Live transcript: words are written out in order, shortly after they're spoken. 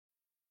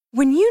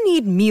When you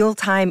need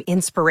mealtime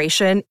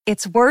inspiration,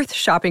 it's worth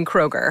shopping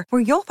Kroger,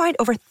 where you'll find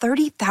over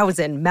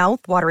 30,000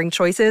 mouth-watering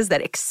choices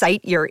that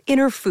excite your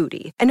inner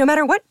foodie. And no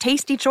matter what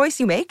tasty choice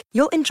you make,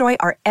 you'll enjoy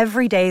our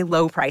everyday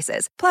low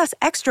prices, plus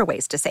extra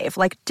ways to save,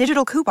 like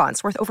digital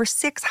coupons worth over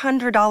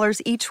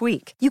 $600 each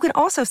week. You can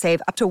also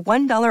save up to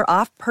 $1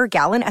 off per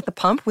gallon at the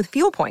pump with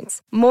fuel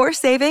points. More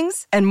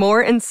savings and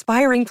more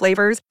inspiring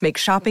flavors make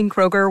shopping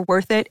Kroger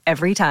worth it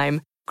every time.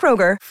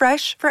 Kroger,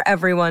 fresh for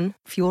everyone.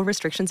 Fuel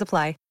restrictions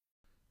apply.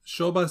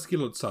 Shobas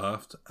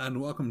Kilotsaft,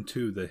 and welcome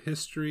to the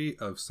history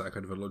of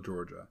Sackettville,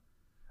 Georgia.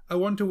 I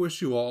want to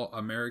wish you all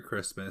a Merry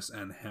Christmas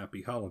and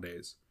Happy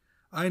Holidays.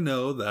 I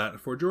know that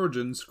for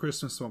Georgians,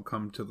 Christmas won't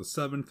come till the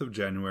 7th of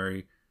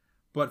January,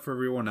 but for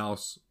everyone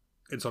else,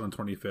 it's on the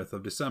 25th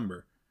of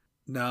December.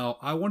 Now,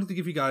 I wanted to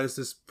give you guys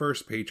this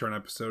first Patreon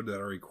episode that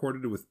I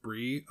recorded with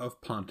Bree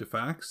of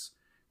Pontifex,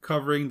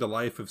 covering the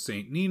life of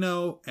Saint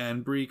Nino,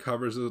 and Bree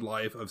covers the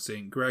life of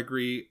Saint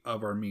Gregory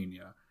of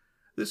Armenia.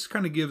 This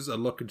kind of gives a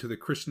look into the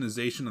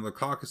Christianization of the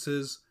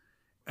Caucasus,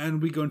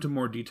 and we go into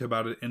more detail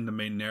about it in the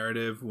main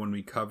narrative when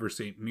we cover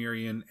St.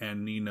 Miriam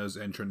and Nino's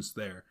entrance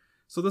there.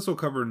 So this will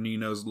cover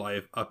Nino's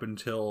life up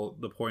until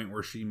the point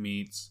where she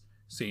meets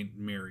St.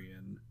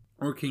 Miriam,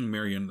 or King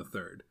Miriam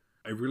III.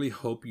 I really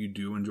hope you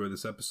do enjoy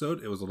this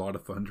episode. It was a lot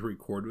of fun to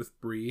record with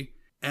Bree.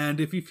 And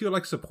if you feel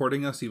like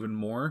supporting us even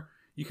more,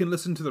 you can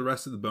listen to the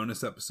rest of the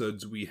bonus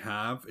episodes we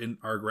have in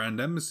our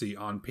Grand Embassy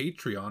on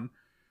Patreon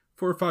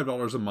for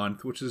 $5 a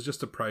month, which is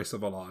just the price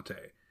of a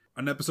latte.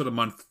 An episode a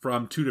month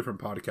from 2 different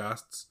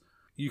podcasts.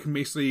 You can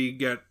basically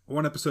get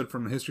one episode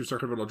from the History of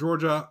Sackettville,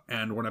 Georgia,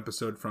 and one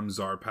episode from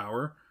Czar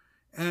Power.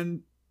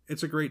 And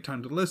it's a great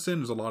time to listen.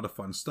 There's a lot of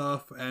fun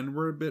stuff, and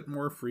we're a bit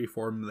more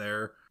freeform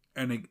there.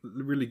 And it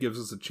really gives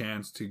us a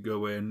chance to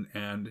go in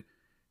and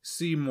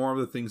see more of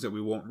the things that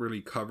we won't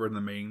really cover in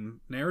the main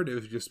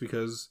narrative, just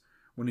because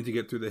we need to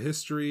get through the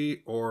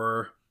history,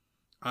 or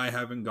I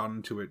haven't gotten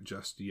into it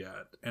just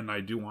yet. And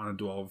I do want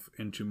to delve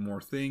into more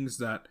things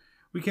that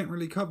we can't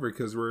really cover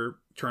because we're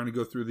trying to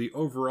go through the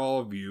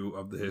overall view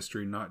of the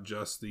history, not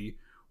just the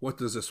what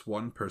does this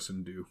one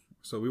person do.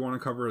 So we want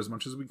to cover as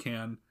much as we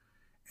can.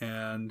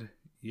 And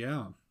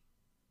yeah.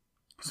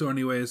 So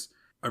anyways,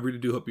 I really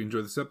do hope you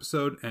enjoyed this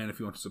episode. And if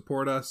you want to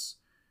support us,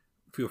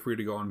 feel free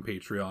to go on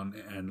Patreon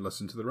and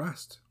listen to the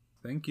rest.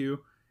 Thank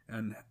you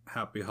and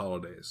happy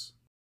holidays.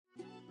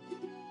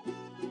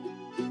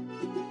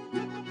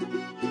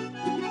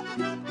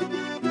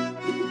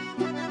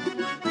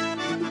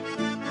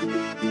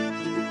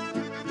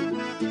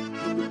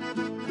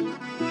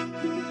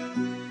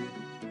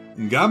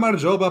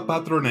 Gamarjoba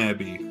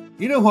Patronebi.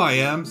 You know who I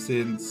am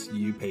since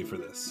you pay for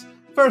this.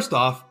 First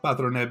off,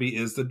 Patronebi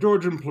is the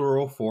Georgian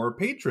plural for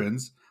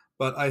patrons,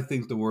 but I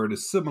think the word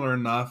is similar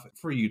enough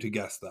for you to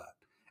guess that.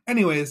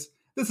 Anyways,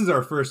 this is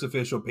our first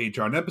official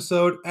Patreon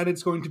episode, and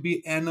it's going to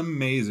be an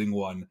amazing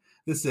one.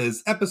 This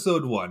is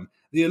episode 1,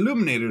 The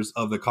Illuminators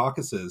of the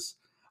Caucasus.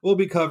 We'll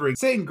be covering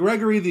Saint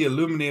Gregory the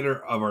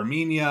Illuminator of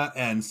Armenia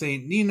and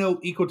Saint Nino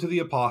equal to the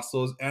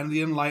Apostles and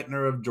the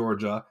Enlightener of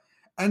Georgia,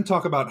 and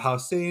talk about how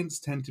saints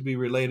tend to be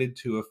related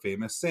to a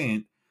famous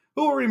saint,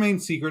 who will remain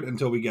secret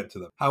until we get to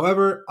them.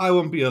 However, I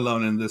won't be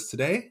alone in this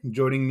today.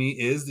 Joining me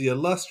is the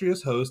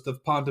illustrious host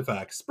of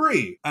Pontifex,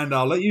 Bree, and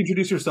I'll let you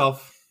introduce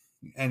yourself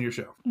and your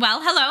show.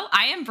 Well, hello,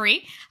 I am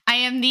Bree. I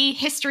am the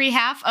history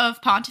half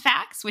of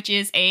Pontifex, which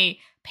is a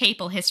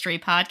papal history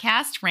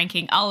podcast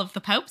ranking all of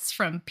the popes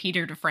from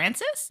Peter to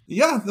Francis.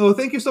 Yeah, well,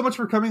 thank you so much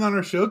for coming on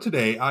our show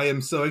today. I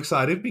am so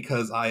excited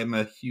because I am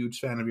a huge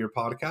fan of your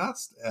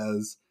podcast,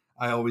 as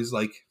I always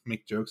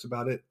make jokes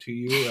about it to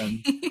you, and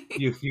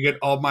you get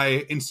all my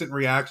instant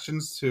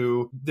reactions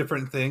to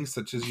different things,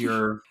 such as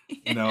your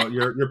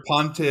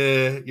Ponte,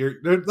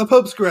 the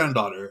Pope's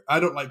granddaughter. I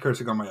don't like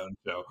cursing on my own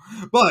show,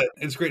 but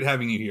it's great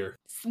having you here.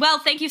 Well,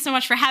 thank you so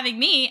much for having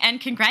me,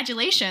 and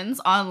congratulations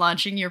on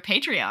launching your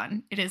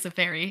Patreon. It is a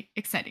very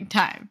exciting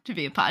time to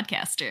be a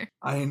podcaster.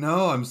 I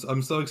know.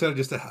 I'm so excited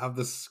just to have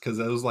this, because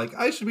I was like,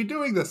 I should be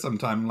doing this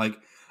sometime.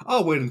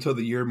 I'll wait until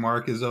the year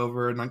mark is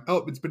over, and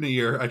it's been a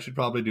year. I should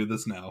probably do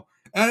this now.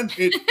 And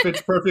it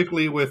fits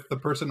perfectly with the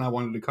person I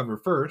wanted to cover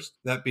first,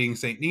 that being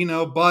St.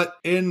 Nino. But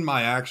in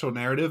my actual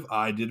narrative,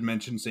 I did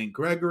mention St.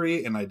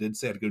 Gregory, and I did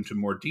say I'd go into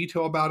more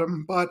detail about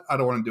him, but I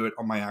don't want to do it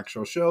on my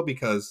actual show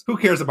because who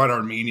cares about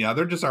Armenia?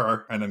 They're just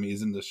our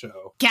enemies in the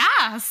show.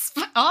 Gasp!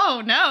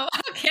 Oh, no.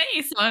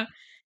 Okay, so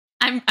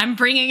I'm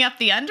bringing up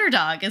the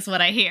underdog is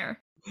what I hear.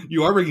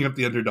 You are bringing up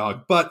the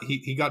underdog, but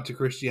he got to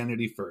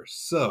Christianity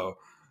first, so...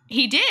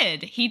 He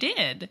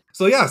did.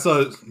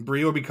 So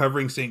Bree will be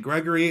covering St.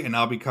 Gregory, and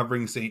I'll be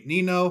covering St.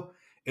 Nino.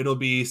 It'll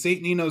be St.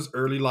 Nino's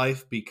early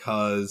life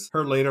because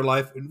her later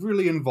life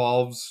really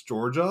involves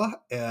Georgia,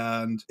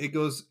 and it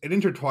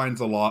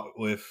intertwines a lot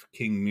with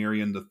King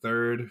Miriam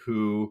III,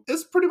 who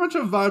is pretty much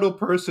a vital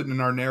person in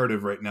our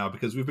narrative right now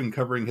because we've been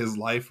covering his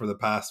life for the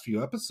past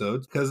few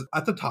episodes, because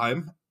at the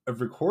time of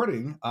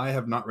recording, I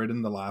have not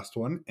written the last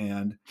one,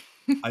 and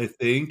I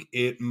think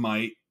it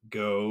might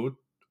go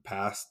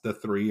past the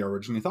 3 I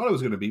originally thought it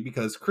was going to be,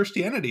 because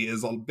Christianity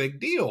is a big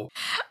deal.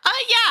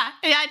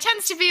 Yeah, it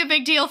tends to be a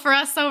big deal for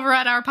us over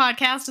at our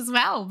podcast as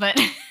well. But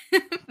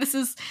this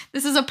is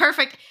a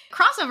perfect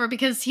crossover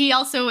because he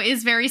also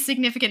is very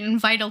significant and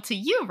vital to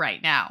you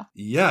right now.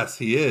 Yes,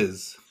 he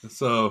is.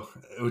 So,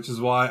 which is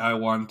why I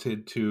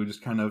wanted to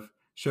just kind of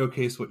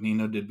showcase what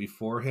Nino did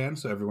beforehand,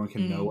 so everyone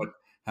can know what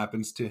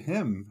happens to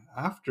him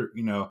after,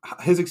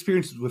 his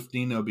experiences with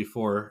Nino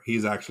before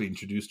he's actually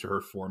introduced to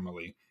her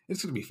formally.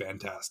 It's going to be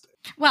fantastic.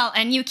 Well,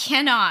 and you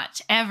cannot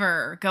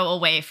ever go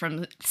away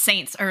from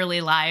Saints'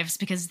 early lives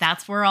because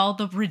that's where all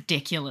the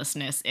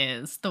ridiculousness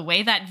is. The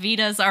way that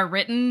Vedas are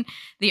written,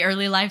 the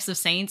early lives of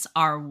saints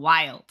are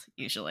wild,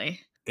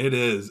 usually. It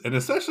is, and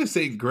especially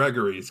St.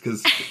 Gregory's, and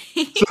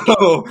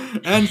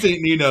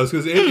St. Nino's,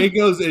 because it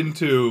goes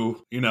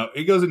into,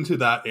 it goes into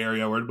that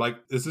area where, like,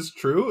 is this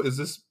true? Is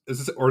this,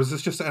 or is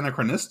this just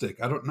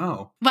anachronistic? I don't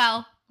know.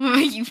 Well,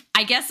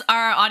 I guess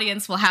our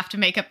audience will have to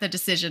make up the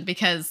decision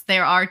because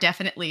there are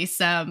definitely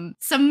some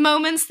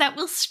moments that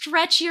will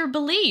stretch your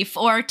belief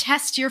or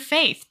test your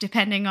faith,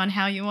 depending on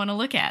how you want to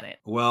look at it.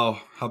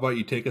 Well, how about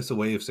you take us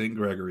away with St.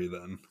 Gregory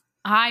then?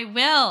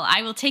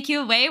 I will take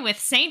you away with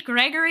St.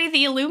 Gregory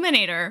the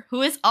Illuminator,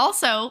 who is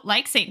also,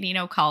 like St.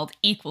 Nino, called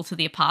equal to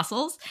the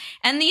apostles,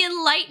 and the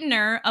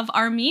enlightener of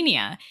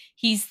Armenia.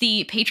 He's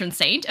the patron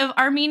saint of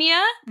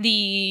Armenia,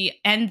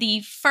 and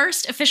the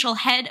first official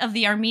head of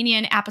the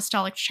Armenian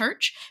Apostolic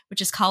Church, which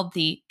is called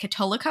the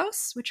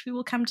Catholicos, which we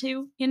will come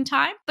to in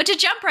time. But to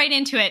jump right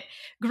into it,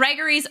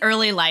 Gregory's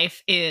early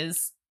life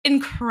is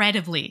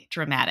incredibly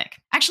dramatic.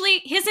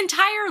 Actually, his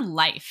entire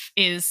life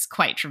is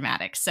quite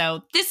dramatic.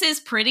 So this is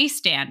pretty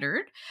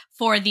standard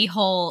for the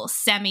whole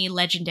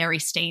semi-legendary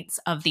saints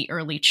of the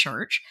early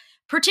church,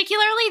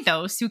 particularly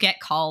those who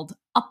get called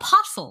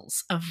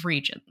apostles of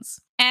regions.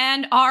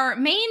 And our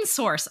main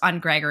source on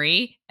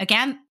Gregory,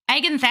 again,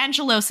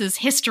 Agathangelos'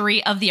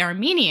 History of the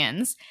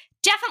Armenians,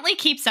 definitely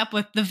keeps up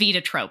with the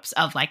Veda tropes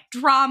of like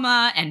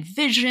drama and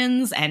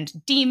visions and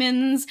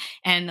demons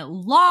and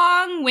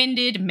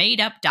long-winded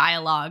made-up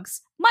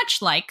dialogues, much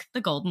like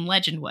the Golden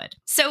Legend would.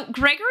 So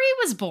Gregory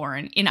was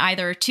born in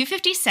either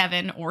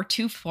 257 or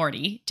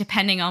 240,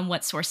 depending on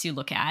what source you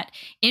look at,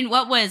 in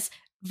what was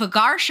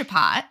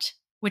Vagar-Shapat,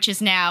 which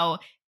is now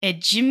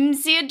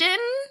Ejimziadin.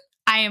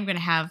 I am going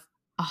to have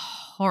a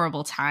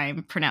horrible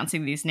time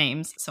pronouncing these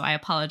names, so I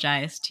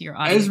apologize to your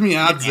audience.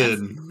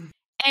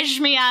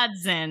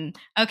 Ejmiadzin.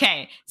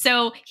 Okay,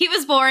 so he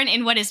was born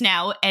in what is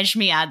now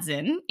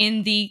Ejmiadzin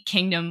in the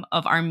Kingdom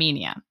of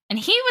Armenia. And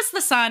he was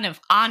the son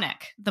of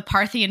Anak, the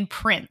Parthian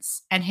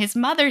prince, and his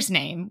mother's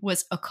name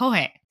was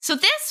Okohe. So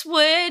this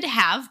would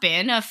have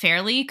been a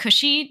fairly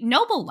cushy,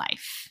 noble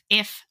life,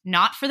 if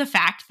not for the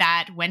fact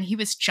that when he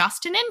was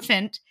just an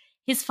infant,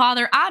 his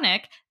father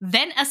Anak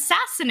then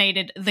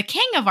assassinated the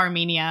king of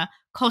Armenia,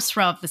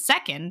 Khosrau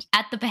II,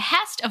 at the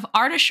behest of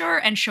Ardashir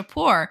and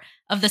Shapur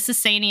of the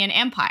Sasanian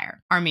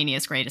Empire,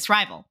 Armenia's greatest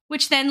rival,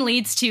 which then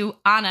leads to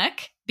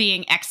Anak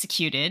being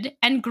executed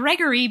and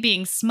Gregory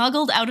being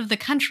smuggled out of the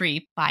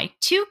country by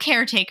 2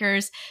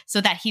 caretakers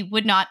so that he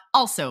would not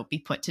also be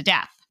put to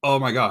death. Oh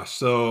my gosh.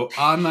 So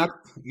Anak,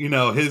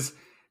 his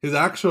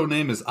actual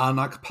name is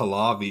Anak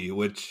Pahlavi,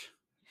 which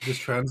just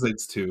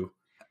translates to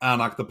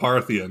Anak the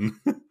Parthian.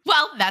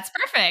 Well, that's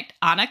perfect.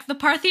 Anak the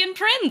Parthian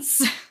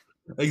prince.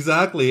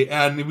 Exactly.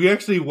 And we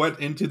actually went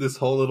into this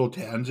whole little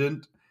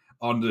tangent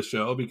on the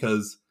show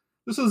because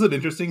this was an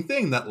interesting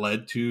thing that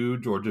led to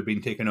Georgia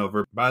being taken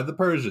over by the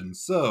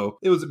Persians. So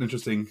it was an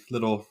interesting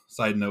little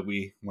side note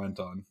we went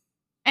on.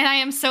 And I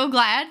am so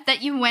glad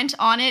that you went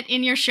on it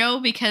in your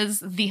show because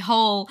the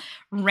whole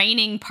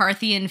reigning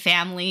Parthian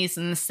families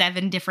and the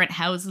 7 different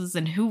houses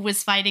and who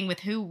was fighting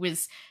with who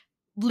was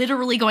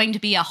literally going to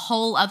be a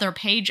whole other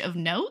page of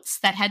notes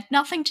that had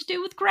nothing to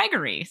do with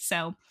Gregory.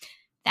 So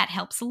that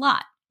helps a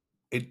lot.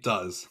 It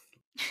does.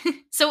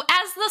 So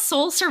as the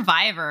sole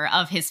survivor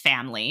of his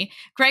family,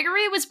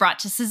 Gregory was brought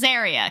to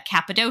Caesarea,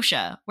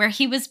 Cappadocia, where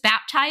he was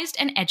baptized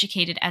and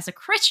educated as a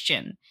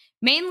Christian,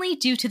 mainly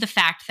due to the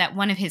fact that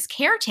one of his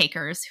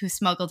caretakers who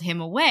smuggled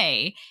him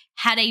away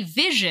had a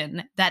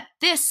vision that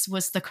this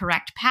was the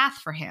correct path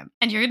for him.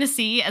 And you're going to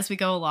see as we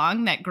go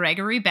along that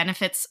Gregory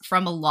benefits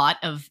from a lot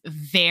of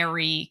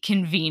very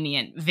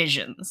convenient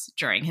visions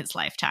during his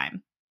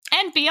lifetime.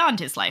 And beyond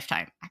his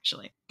lifetime,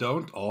 actually.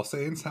 Don't all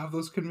saints have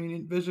those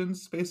convenient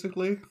visions,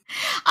 basically?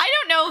 I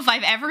don't know if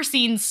I've ever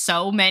seen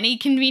so many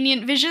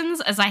convenient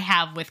visions as I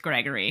have with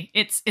Gregory.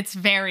 It's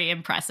very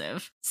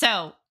impressive.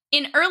 So,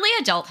 in early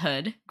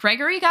adulthood,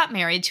 Gregory got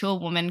married to a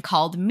woman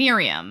called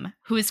Miriam,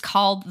 who is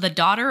called the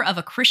daughter of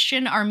a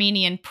Christian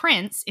Armenian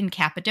prince in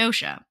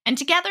Cappadocia. And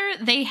together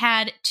they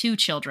had 2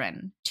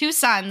 children, 2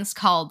 sons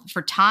called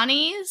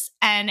Vertanes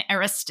and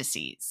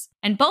Aristices.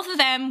 And both of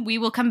them we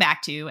will come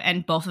back to,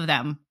 and both of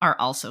them are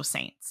also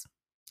saints.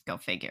 Go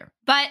figure.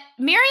 But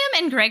Miriam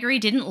and Gregory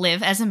didn't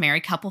live as a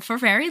married couple for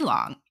very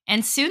long,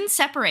 and soon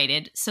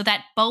separated so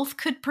that both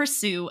could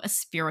pursue a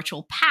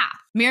spiritual path.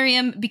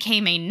 Miriam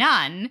became a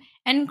nun,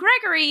 and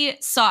Gregory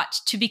sought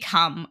to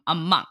become a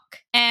monk.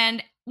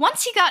 And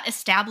once he got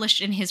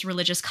established in his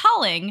religious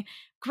calling,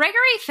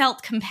 Gregory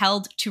felt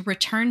compelled to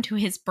return to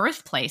his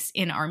birthplace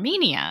in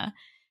Armenia,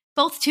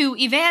 both to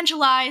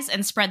evangelize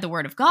and spread the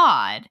word of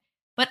God,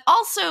 but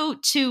also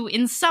to,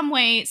 in some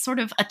way, sort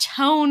of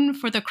atone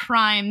for the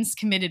crimes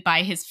committed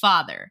by his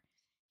father.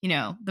 You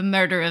know, the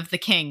murder of the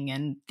king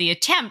and the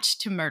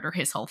attempt to murder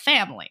his whole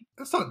family.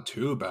 That's not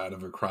too bad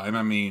of a crime.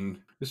 I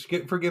mean, just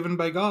get forgiven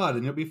by God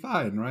and you'll be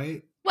fine,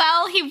 right?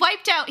 Well,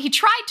 he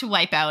tried to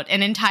wipe out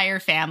an entire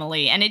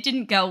family, and it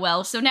didn't go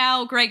well, so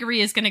now Gregory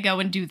is going to go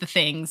and do the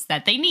things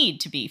that they need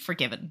to be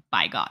forgiven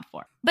by God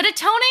for. But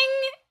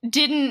atoning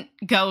didn't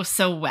go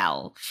so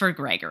well for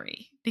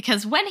Gregory,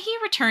 because when he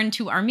returned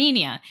to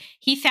Armenia,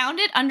 he found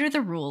it under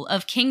the rule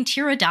of King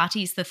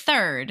Tiridates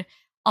III,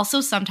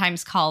 also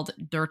sometimes called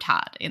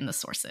Durtad in the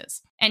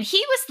sources. And he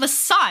was the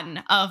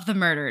son of the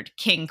murdered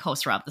King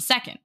Khosrov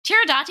II.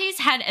 Tiridates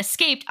had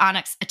escaped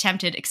Anak's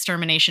attempted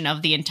extermination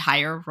of the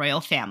entire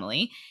royal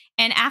family,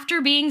 and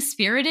after being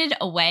spirited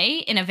away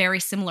in a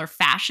very similar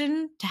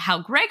fashion to how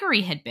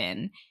Gregory had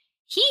been,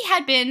 he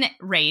had been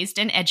raised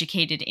and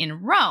educated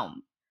in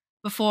Rome,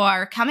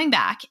 before coming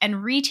back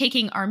and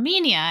retaking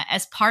Armenia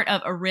as part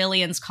of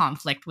Aurelian's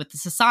conflict with the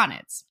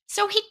Sassanids.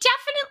 So he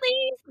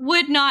definitely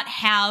would not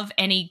have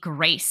any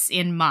grace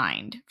in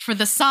mind for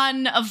the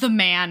son of the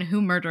man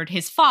who murdered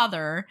his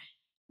father,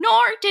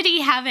 nor did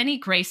he have any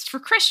grace for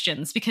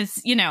Christians because,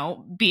 you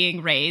know,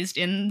 being raised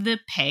in the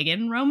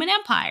pagan Roman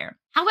Empire.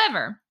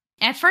 However,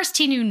 at first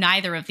he knew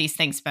neither of these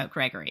things about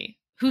Gregory,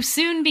 who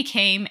soon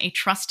became a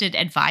trusted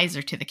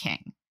advisor to the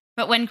king.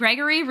 But when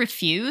Gregory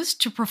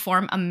refused to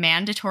perform a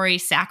mandatory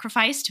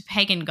sacrifice to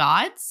pagan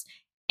gods,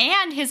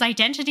 and his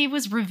identity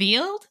was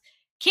revealed,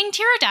 King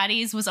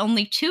Tiridates was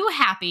only too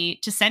happy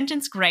to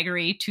sentence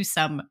Gregory to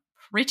some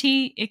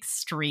pretty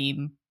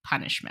extreme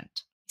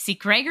punishment. See,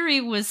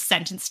 Gregory was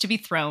sentenced to be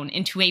thrown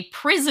into a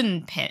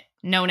prison pit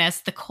known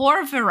as the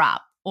Khor Virap,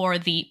 or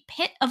the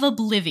Pit of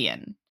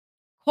Oblivion.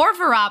 Khor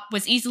Virap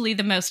was easily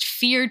the most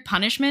feared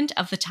punishment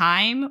of the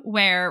time,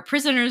 where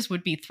prisoners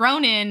would be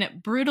thrown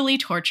in, brutally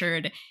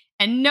tortured,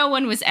 and no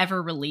one was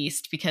ever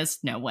released because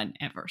no one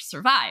ever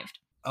survived.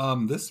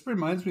 This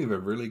reminds me of a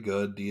really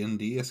good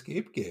D&D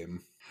escape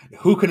game.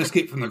 Who can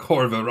escape from the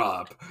Khor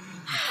Virap?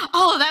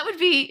 Oh, that would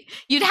be...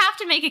 You'd have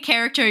to make a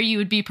character you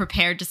would be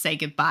prepared to say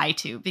goodbye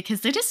to,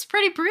 because it is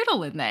pretty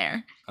brutal in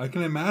there. I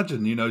can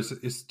imagine, you know,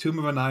 it's Tomb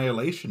of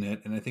Annihilation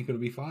it, and I think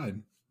it'll be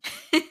fine.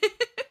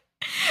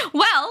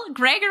 Well,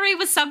 Gregory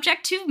was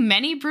subject to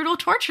many brutal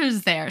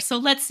tortures there, so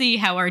let's see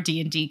how our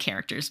D&D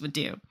characters would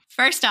do.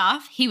 First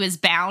off, he was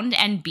bound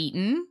and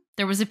beaten.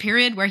 There was a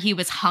period where he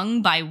was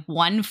hung by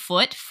 1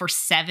 foot for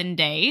 7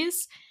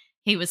 days.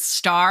 He was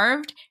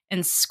starved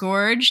and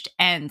scourged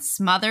and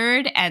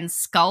smothered and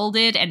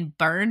scalded and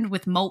burned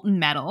with molten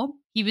metal.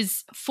 He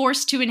was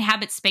forced to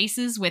inhabit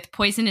spaces with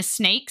poisonous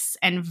snakes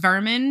and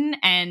vermin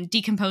and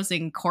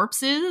decomposing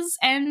corpses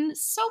and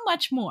so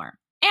much more.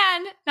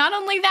 And not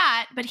only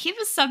that, but he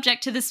was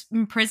subject to this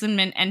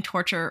imprisonment and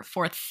torture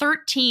for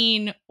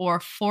 13 or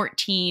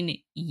 14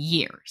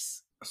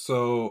 years.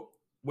 So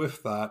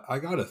with that, I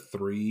got a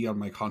 3 on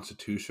my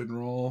Constitution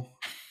roll.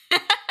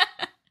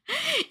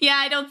 Yeah,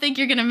 I don't think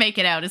you're going to make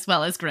it out as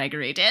well as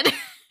Gregory did.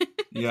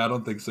 Yeah, I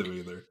don't think so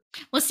either.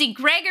 Well, see,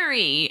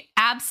 Gregory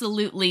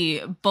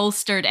absolutely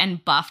bolstered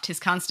and buffed his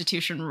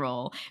Constitution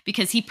role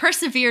because he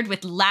persevered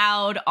with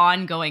loud,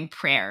 ongoing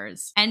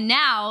prayers. And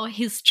now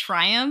his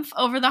triumph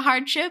over the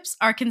hardships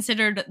are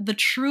considered the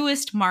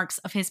truest marks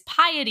of his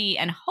piety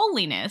and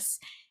holiness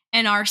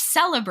and are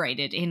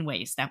celebrated in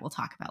ways that we'll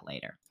talk about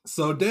later.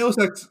 So Deus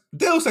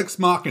Ex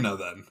Machina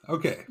then.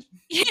 Okay.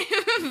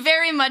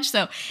 Very much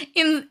so.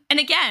 And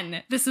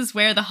again, this is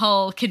where the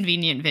whole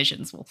convenient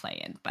visions will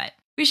play in, but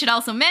we should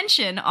also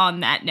mention on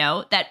that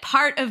note that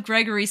part of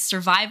Gregory's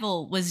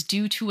survival was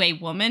due to a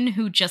woman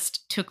who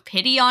just took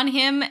pity on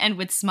him and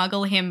would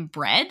smuggle him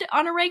bread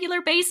on a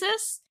regular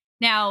basis.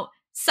 Now,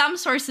 some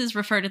sources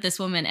refer to this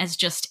woman as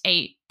just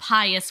a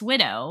pious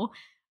widow,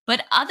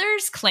 but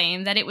others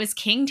claim that it was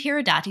King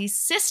Tiridates'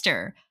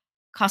 sister,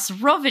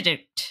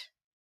 Khosroviduct.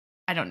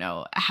 I don't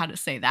know how to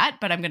say that,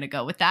 but I'm going to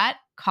go with that.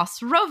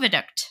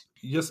 Khosroviduct.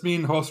 You just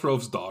mean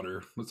Khosrov's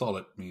daughter. That's all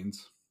it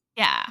means.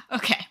 Yeah,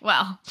 okay,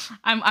 well,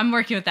 I'm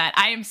working with that.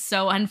 I am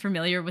so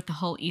unfamiliar with the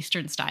whole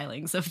Eastern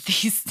stylings of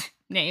these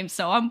names,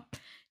 so I'm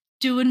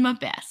doing my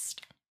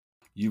best.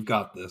 You've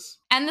got this.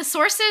 And the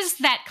sources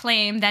that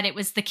claim that it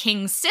was the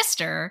king's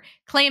sister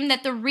claim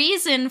that the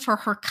reason for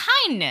her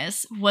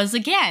kindness was,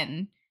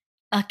 again,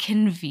 a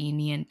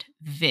convenient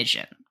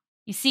vision.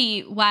 You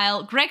see,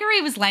 while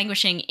Gregory was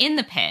languishing in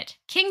the pit,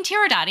 King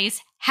Tiridates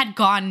had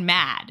gone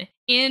mad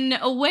in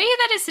a way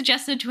that is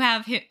suggested to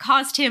have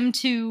caused him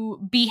to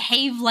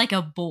behave like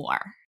a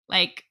boar.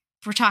 Like,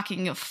 we're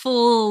talking a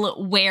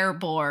full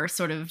were-boar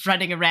sort of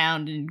running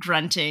around and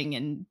grunting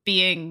and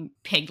being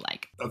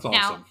pig-like. That's awesome.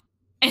 Now,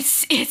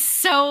 it's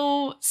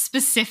so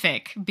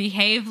specific.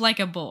 Behave like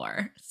a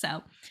boar.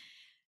 So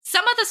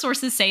Some of the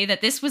sources say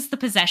that this was the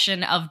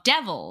possession of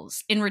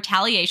devils in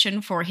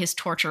retaliation for his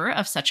torture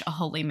of such a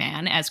holy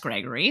man as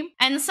Gregory.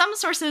 And some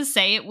sources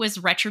say it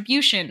was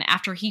retribution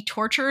after he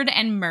tortured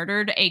and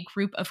murdered a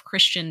group of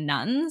Christian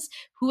nuns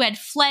who had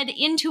fled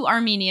into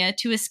Armenia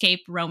to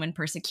escape Roman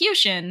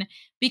persecution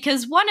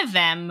because one of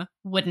them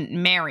wouldn't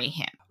marry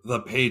him.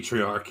 The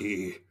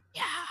patriarchy.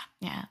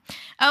 Yeah.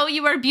 Oh,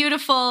 you are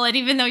beautiful, and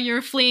even though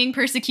you're fleeing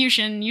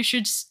persecution, you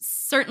should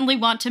certainly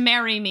want to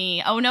marry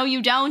me. Oh, no,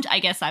 you don't. I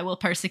guess I will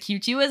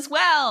persecute you as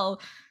well.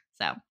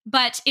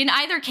 But in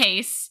either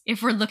case,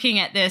 if we're looking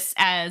at this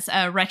as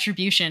a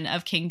retribution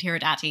of King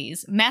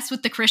Tiridates, mess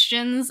with the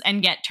Christians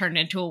and get turned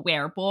into a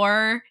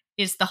werebore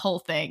is the whole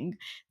thing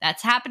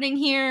that's happening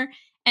here,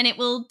 and it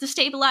will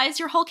destabilize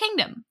your whole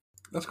kingdom.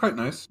 That's quite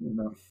nice.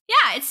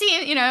 Yeah, it's,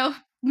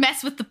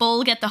 mess with the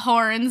bull, get the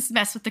horns,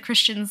 mess with the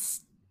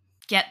Christians,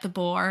 get the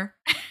boar.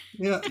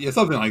 yeah,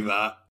 something like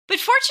that. But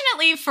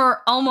fortunately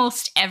for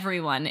almost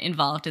everyone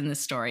involved in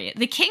this story,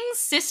 the king's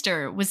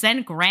sister was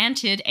then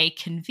granted a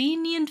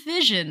convenient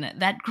vision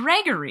that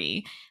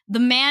Gregory, the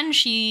man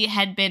she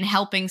had been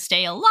helping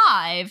stay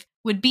alive,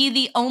 would be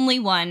the only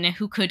one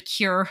who could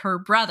cure her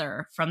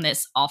brother from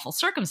this awful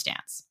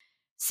circumstance.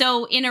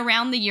 So in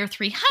around the year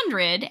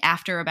 300,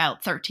 after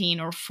about 13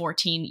 or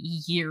 14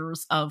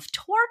 years of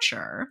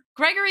torture,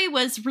 Gregory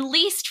was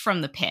released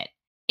from the pit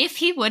if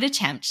he would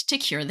attempt to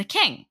cure the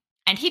king.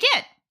 And he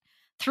did.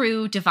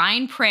 Through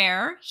divine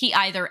prayer, he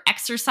either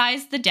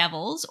exorcised the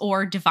devils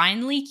or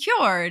divinely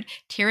cured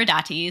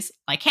Tiridates'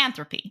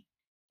 lycanthropy.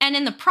 And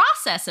in the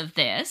process of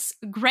this,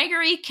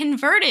 Gregory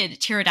converted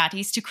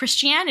Tiridates to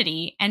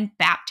Christianity and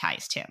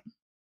baptized him.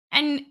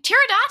 And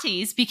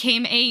Tiridates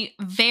became a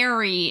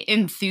very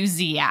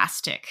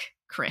enthusiastic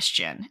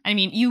Christian. I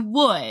mean, you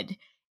would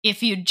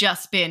if you'd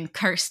just been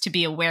cursed to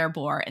be a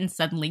werebore and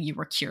suddenly you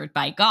were cured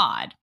by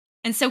God.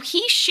 And so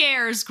he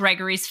shares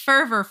Gregory's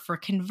fervor for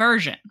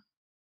conversion.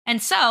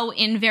 And so,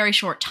 in very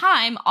short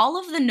time, all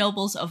of the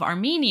nobles of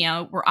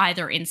Armenia were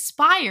either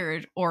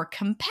inspired or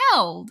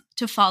compelled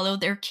to follow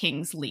their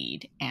king's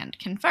lead and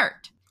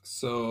convert.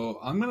 So,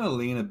 I'm going to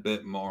lean a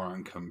bit more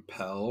on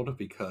compelled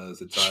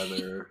because it's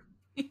either,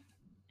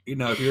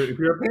 if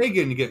you're a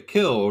pagan, you get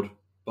killed,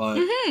 but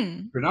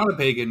if you're not a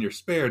pagan, you're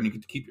spared and you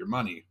get to keep your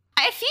money.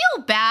 I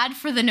feel bad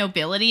for the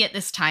nobility at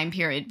this time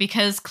period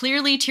because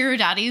clearly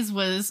Tiridates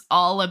was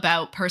all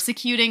about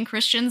persecuting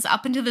Christians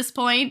up until this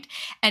point,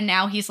 and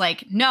now he's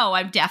like, no,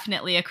 I'm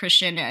definitely a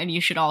Christian and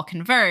you should all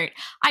convert.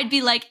 I'd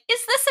be like,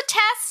 is this a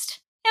test?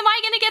 Am I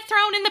going to get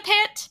thrown in the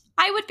pit?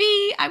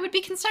 I would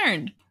be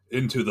concerned.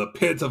 Into the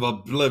pit of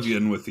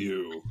oblivion with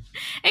you.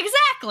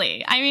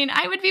 Exactly. I mean,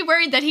 I would be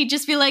worried that he'd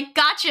just be like,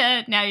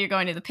 gotcha, now you're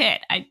going to the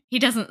pit. He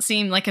doesn't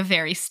seem like a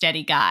very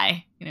steady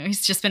guy.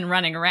 He's just been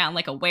running around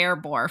like a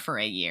werebore for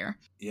a year.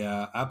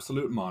 Yeah,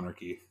 absolute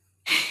monarchy.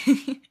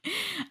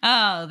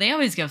 Oh, they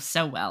always go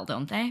so well,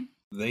 don't they?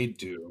 They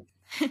do.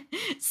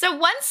 So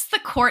once the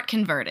court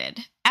converted,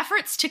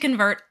 efforts to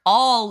convert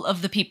all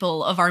of the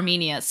people of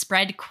Armenia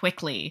spread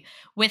quickly,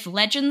 with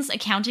legends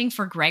accounting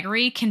for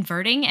Gregory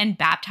converting and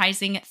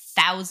baptizing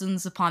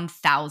thousands upon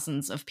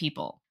thousands of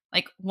people.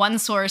 Like, one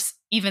source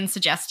even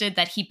suggested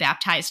that he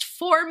baptized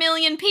 4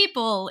 million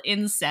people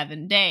in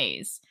 7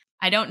 days.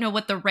 I don't know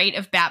what the rate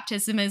of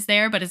baptism is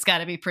there, but it's got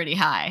to be pretty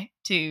high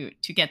to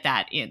get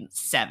that in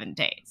 7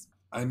 days.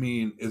 I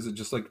mean, is it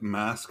just like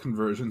mass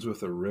conversions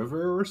with a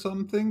river or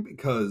something?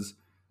 Because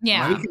when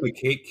I became a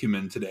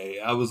catechumen today,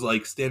 I was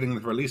like standing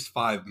there for at least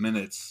 5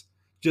 minutes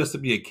just to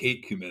be a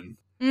catechumen.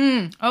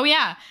 Oh,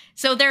 yeah.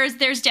 So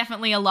there's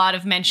definitely a lot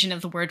of mention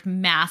of the word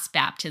mass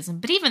baptism.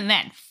 But even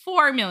then,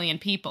 4 million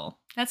people.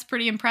 That's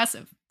pretty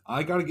impressive.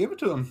 I got to give it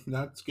to him.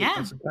 That's good. Yeah.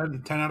 That's a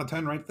 10 out of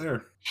 10 right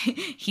there.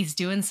 He's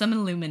doing some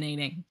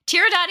illuminating.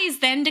 Tiridates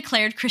then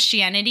declared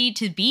Christianity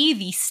to be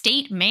the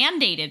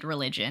state-mandated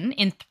religion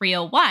in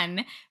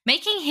 301,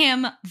 making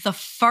him the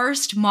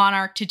first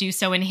monarch to do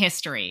so in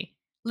history.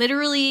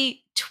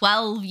 Literally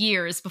 12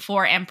 years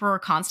before Emperor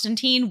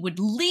Constantine would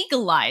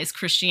legalize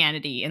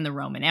Christianity in the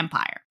Roman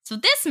Empire. So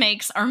this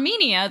makes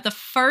Armenia the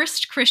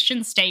first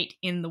Christian state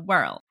in the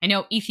world. I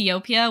know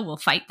Ethiopia will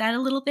fight that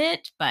a little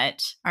bit,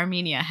 but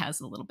Armenia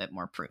has a little bit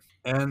more proof.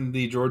 And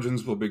the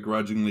Georgians will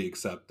begrudgingly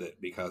accept it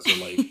because they're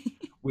like,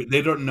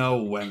 they don't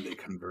know when they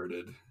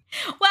converted.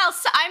 Well,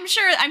 so I'm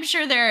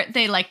sure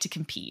they like to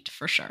compete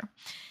for sure.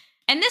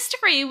 And this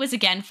decree was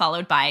again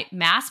followed by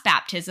mass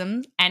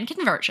baptisms and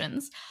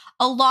conversions,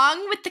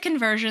 along with the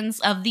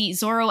conversions of the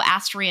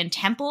Zoroastrian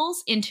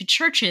temples into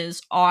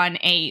churches on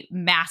a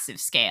massive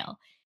scale.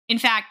 In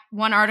fact,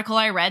 one article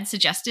I read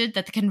suggested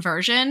that the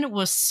conversion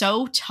was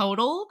so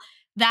total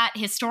that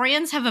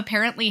historians have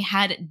apparently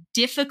had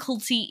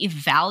difficulty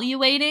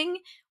evaluating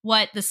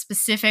what the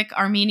specific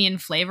Armenian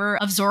flavor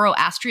of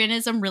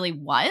Zoroastrianism really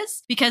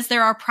was, because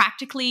there are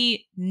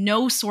practically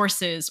no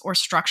sources or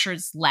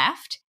structures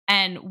left,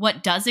 and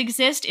what does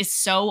exist is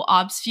so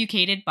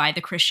obfuscated by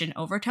the Christian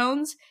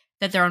overtones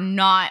that they're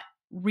not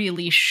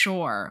really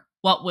sure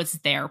what was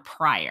there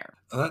prior.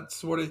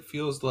 That's what it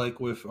feels like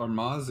with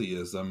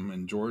Armaziism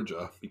in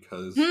Georgia,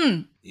 because,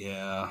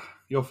 yeah,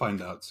 you'll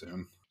find out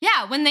soon.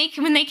 Yeah, when they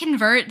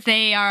convert,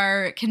 they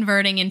are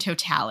converting in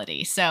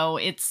totality. So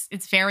it's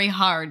very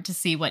hard to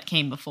see what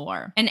came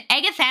before. And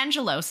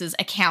Agathangelos'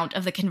 account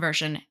of the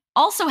conversion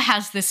also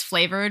has this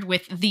flavored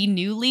with the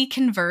newly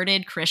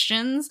converted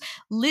Christians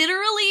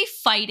literally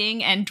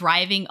fighting and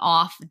driving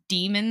off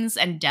demons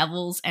and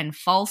devils and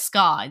false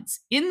gods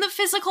in the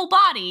physical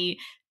body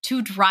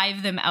to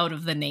drive them out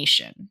of the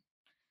nation.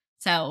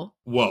 So,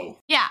 whoa.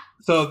 Yeah.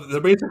 So they're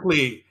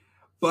basically a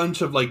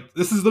bunch of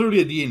this is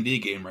literally a D&D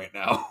game right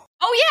now.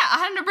 Oh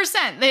yeah,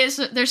 100%.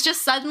 There's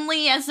just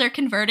suddenly, as they're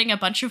converting, a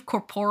bunch of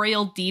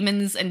corporeal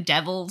demons and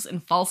devils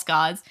and false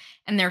gods,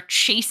 and they're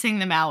chasing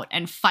them out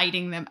and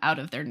fighting them out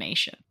of their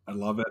nation. I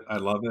love it. I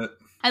love it.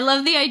 I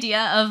love the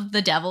idea of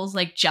the devils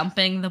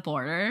jumping the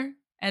border,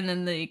 and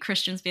then the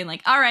Christians being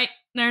like, all right,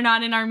 they're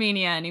not in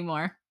Armenia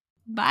anymore.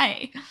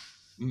 Bye.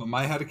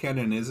 My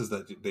headcanon is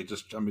that they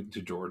just jump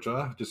into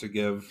Georgia just to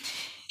give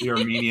the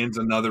Armenians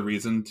another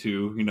reason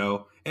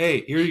to,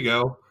 hey, here you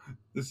go.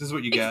 This is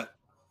what you get.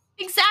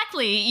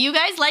 Exactly. You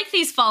guys like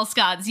these false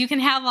gods. You can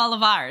have all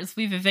of ours.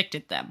 We've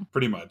evicted them.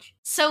 Pretty much.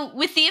 So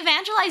with the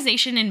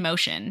evangelization in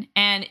motion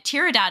and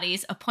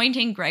Tiridates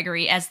appointing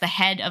Gregory as the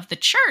head of the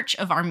Church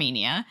of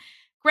Armenia,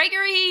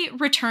 Gregory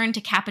returned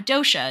to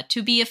Cappadocia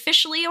to be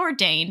officially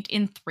ordained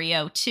in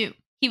 302.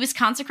 He was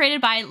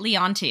consecrated by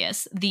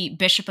Leontius, the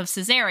Bishop of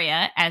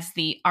Caesarea, as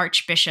the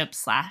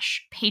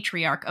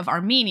Archbishop/Patriarch of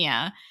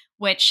Armenia,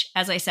 which,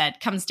 as I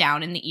said, comes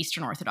down in the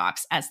Eastern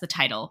Orthodox as the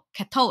title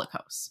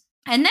Catholicos.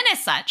 And then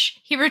as such,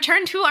 he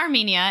returned to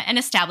Armenia and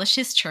established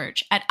his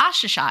church at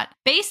Ashashat,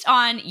 based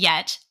on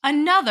yet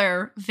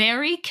another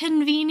very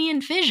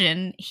convenient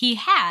vision he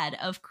had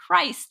of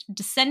Christ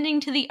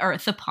descending to the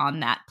earth upon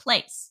that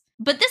place.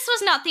 But this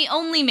was not the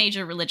only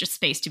major religious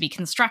space to be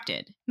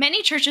constructed.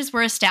 Many churches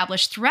were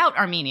established throughout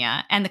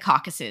Armenia and the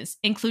Caucasus,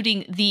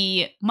 including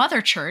the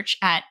mother church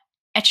at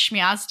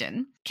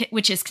Etchmiadzin,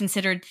 which is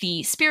considered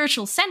the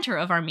spiritual center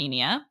of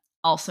Armenia,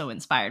 also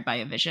inspired by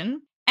a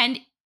vision, and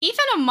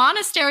even a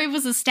monastery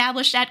was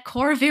established at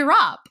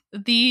Khor-Virap,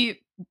 the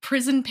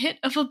prison pit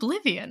of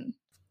oblivion.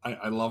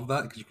 I love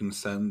that because you can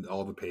send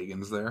all the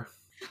pagans there.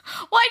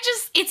 Well,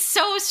 it's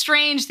so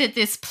strange that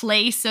this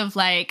place of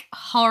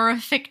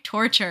horrific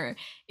torture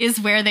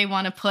is where they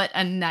want to put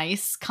a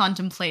nice,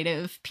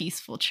 contemplative,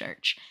 peaceful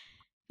church.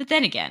 But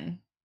then again,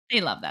 they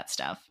love that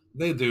stuff.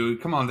 They do.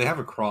 Come on, they have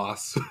a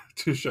cross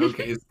to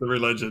showcase the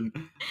religion.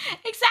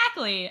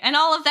 Exactly. And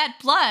all of that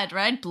blood,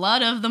 right?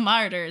 Blood of the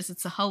martyrs.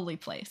 It's a holy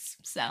place.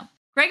 So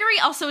Gregory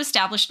also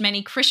established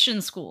many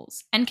Christian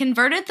schools and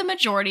converted the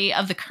majority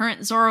of the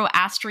current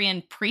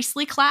Zoroastrian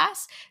priestly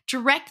class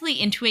directly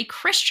into a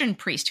Christian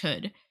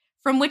priesthood,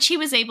 from which he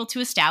was able to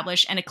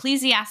establish an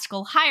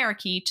ecclesiastical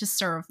hierarchy to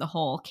serve the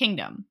whole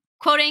kingdom.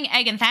 Quoting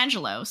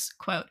Agathangelos,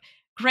 quote,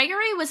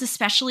 Gregory was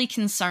especially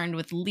concerned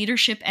with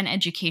leadership and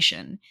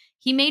education.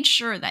 He made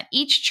sure that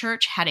each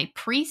church had a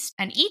priest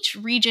and each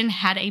region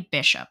had a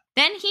bishop.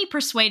 Then he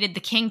persuaded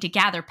the king to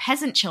gather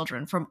peasant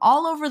children from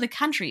all over the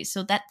country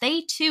so that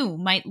they too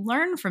might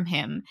learn from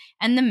him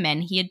and the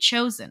men he had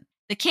chosen.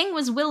 The king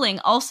was willing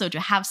also to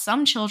have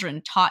some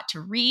children taught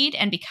to read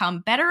and become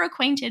better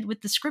acquainted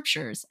with the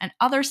scriptures and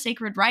other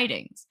sacred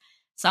writings.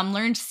 Some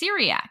learned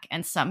Syriac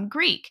and some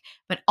Greek,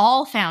 but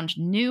all found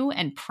new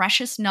and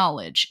precious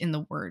knowledge in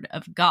the word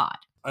of God.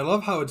 I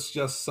love how it's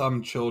just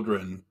some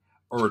children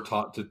are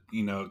taught to,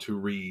 to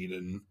read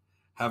and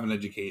have an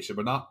education,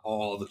 but not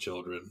all the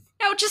children.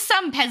 No, just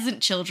some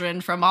peasant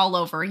children from all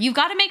over. You've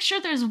got to make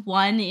sure there's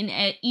one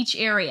in each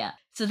area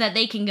so that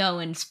they can go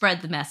and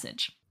spread the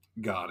message.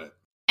 Got it.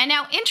 And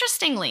now,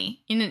 interestingly,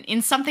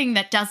 in something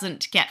that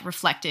doesn't get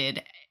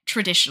reflected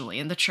traditionally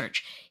in the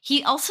church,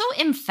 he also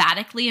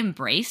emphatically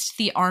embraced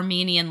the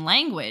Armenian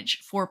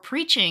language for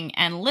preaching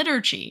and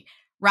liturgy,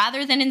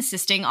 rather than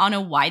insisting on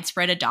a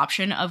widespread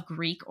adoption of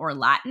Greek or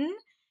Latin,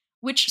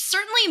 which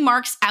certainly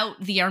marks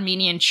out the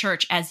Armenian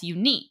church as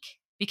unique,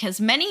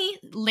 because many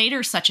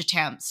later such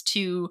attempts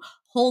to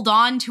hold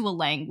on to a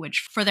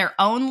language for their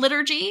own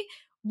liturgy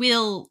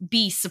will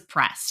be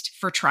suppressed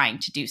for trying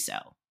to do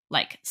so,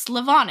 like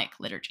Slavonic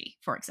liturgy,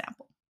 for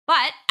example.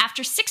 But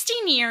after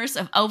 16 years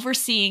of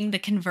overseeing the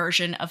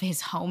conversion of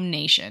his home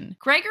nation,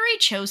 Gregory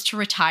chose to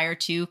retire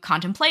to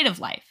contemplative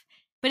life.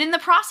 But in the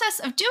process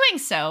of doing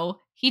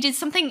so, he did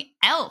something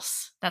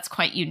else that's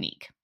quite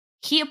unique.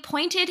 He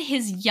appointed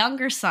his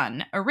younger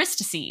son,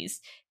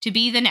 Aristides, to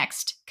be the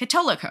next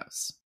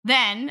Catholicos.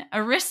 Then,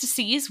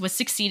 Aristides was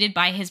succeeded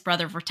by his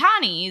brother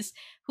Vertanes,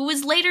 who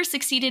was later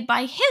succeeded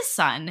by his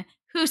son,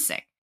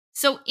 Husic.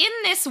 So in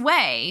this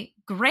way,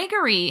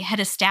 Gregory had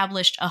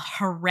established a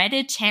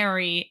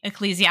hereditary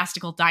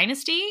ecclesiastical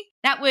dynasty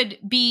that would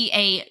be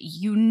a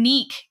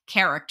unique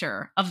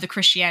character of the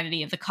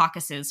Christianity of the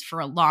Caucasus for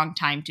a long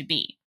time to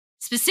be.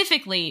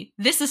 Specifically,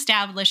 this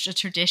established a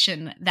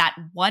tradition that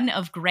one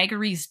of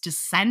Gregory's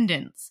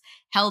descendants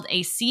held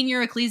a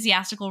senior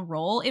ecclesiastical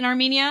role in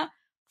Armenia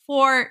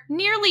for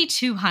nearly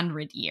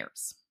 200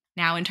 years.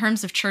 Now, in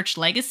terms of church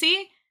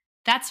legacy,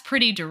 that's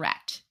pretty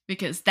direct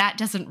because that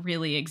doesn't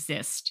really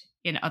exist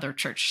in other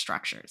church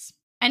structures.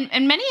 And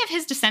many of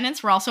his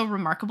descendants were also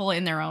remarkable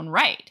in their own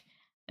right.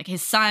 Like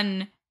his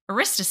son,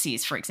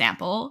 Aristides, for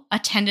example,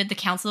 attended the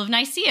Council of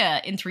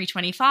Nicaea in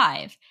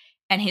 325,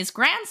 and his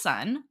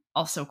grandson,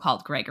 also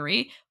called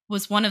Gregory,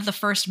 was one of the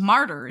first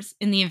martyrs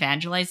in the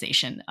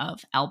evangelization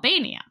of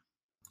Albania.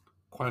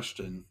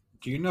 Question.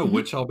 Do you know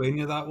which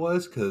Albania that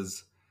was?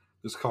 Because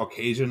there's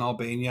Caucasian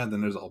Albania, and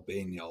then there's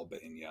Albania.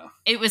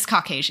 It was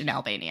Caucasian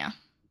Albania.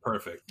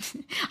 Perfect.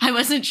 I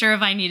wasn't sure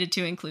if I needed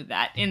to include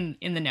that in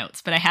the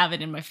notes, but I have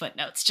it in my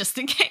footnotes just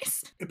in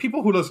case.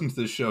 People who listen to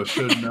this show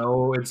should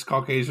know it's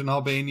Caucasian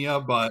Albania,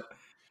 but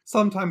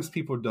sometimes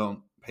people don't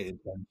pay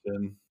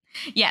attention.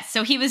 Yes,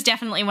 so he was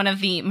definitely one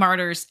of the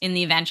martyrs in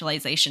the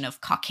evangelization of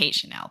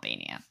Caucasian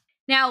Albania.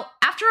 Now,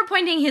 after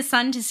appointing his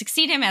son to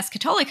succeed him as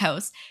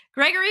Catholicos,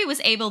 Gregory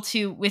was able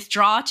to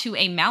withdraw to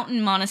a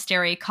mountain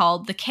monastery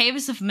called the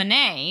Caves of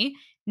Manet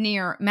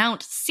near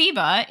Mount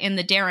Seba in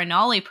the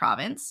Daranali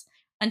province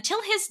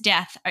until his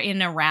death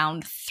in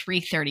around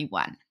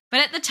 331. But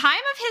at the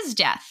time of his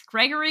death,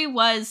 Gregory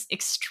was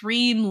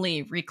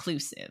extremely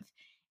reclusive,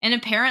 and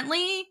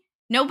apparently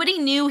nobody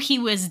knew he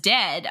was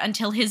dead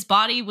until his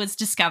body was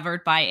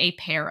discovered by a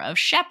pair of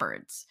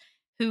shepherds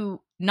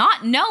who,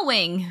 not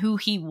knowing who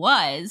he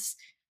was,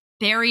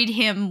 buried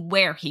him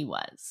where he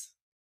was.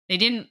 They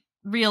didn't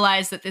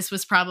realize that this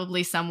was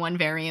probably someone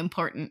very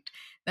important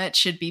that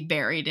should be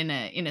buried in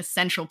a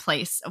central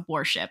place of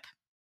worship.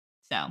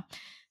 So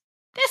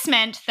this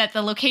meant that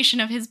the location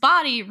of his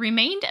body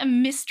remained a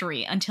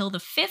mystery until the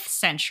 5th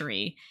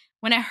century,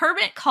 when a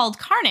hermit called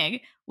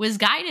Carnegie was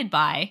guided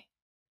by,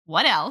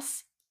 what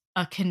else?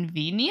 A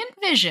convenient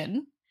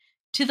vision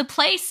to the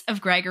place of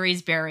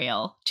Gregory's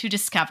burial to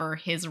discover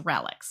his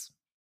relics.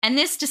 And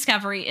this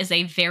discovery is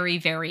a very,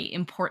 very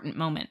important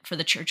moment for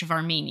the Church of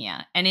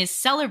Armenia and is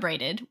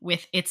celebrated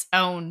with its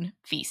own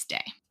feast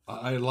day.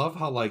 I love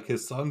how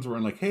his sons were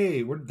like,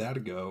 hey, where did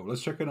Dad go?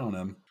 Let's check in on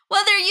him.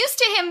 Well, they're used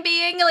to him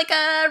being like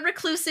a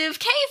reclusive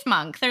cave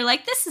monk. They're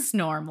like, this is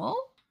normal.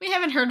 We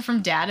haven't heard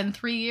from Dad in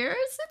 3 years.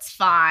 It's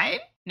fine.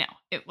 No,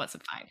 it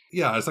wasn't fine.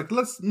 Yeah, it's like,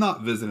 let's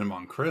not visit him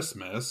on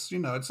Christmas.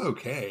 It's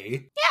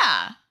okay.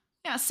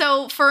 Yeah,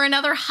 so for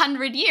another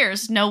 100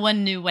 years, no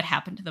one knew what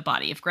happened to the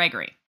body of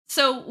Gregory.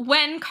 So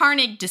when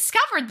Carnegie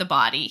discovered the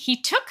body, he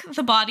took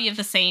the body of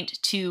the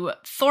saint to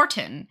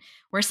Thornton,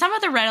 where some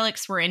of the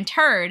relics were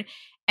interred,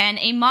 and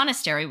a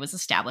monastery was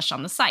established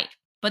on the site.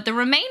 But the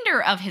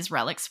remainder of his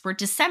relics were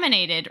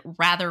disseminated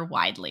rather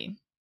widely.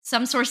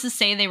 Some sources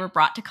say they were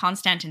brought to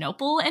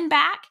Constantinople and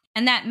back,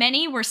 and that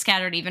many were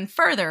scattered even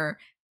further,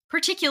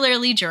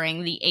 particularly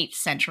during the 8th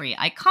century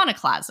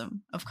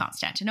iconoclasm of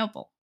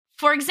Constantinople.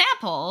 For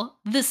example,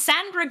 the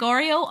San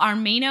Gregorio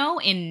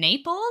Armeno in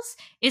Naples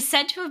is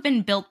said to have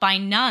been built by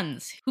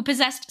nuns who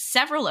possessed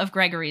several of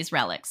Gregory's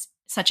relics,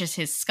 such as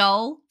his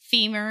skull,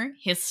 femur,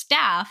 his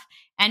staff,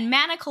 and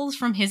manacles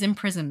from his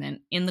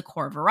imprisonment in the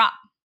Corvara.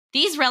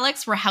 These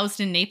relics were housed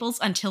in Naples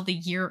until the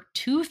year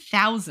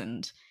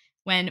 2000,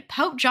 when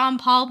Pope John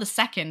Paul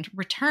II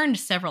returned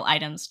several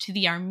items to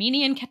the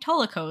Armenian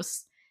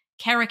Catholicos,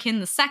 Karakin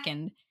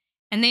II,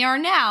 and they are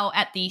now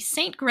at the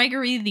St.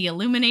 Gregory the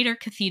Illuminator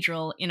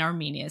Cathedral in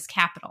Armenia's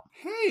capital.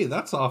 Hey,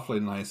 that's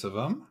awfully nice of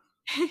him.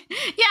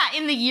 Yeah,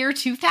 in the year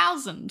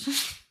 2000.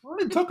 Well,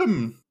 it took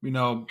him, a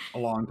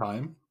long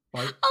time.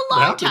 A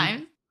long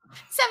time.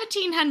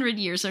 1700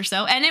 years or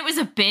so, and it was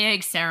a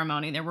big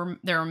ceremony.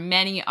 There are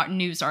many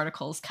news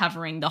articles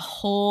covering the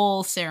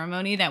whole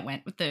ceremony that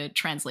went with the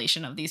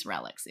translation of these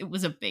relics. It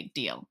was a big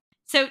deal.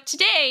 So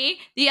today,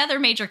 the other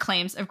major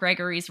claims of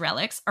Gregory's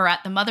relics are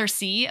at the Mother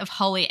See of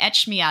Holy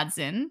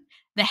Echmiadzin,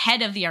 the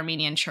head of the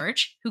Armenian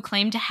Church, who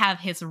claimed to have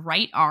his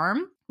right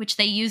arm, which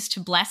they used to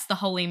bless the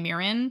Holy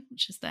Mirin,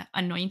 which is the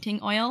anointing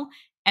oil,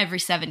 every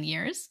 7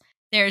 years.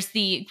 There's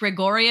the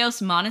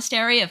Gregorios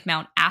Monastery of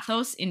Mount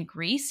Athos in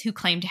Greece, who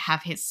claim to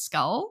have his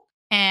skull,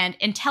 and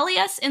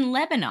Entelius in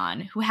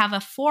Lebanon, who have a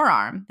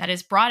forearm that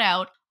is brought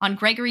out on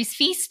Gregory's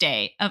feast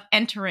day of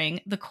entering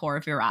the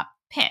Corvara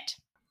pit.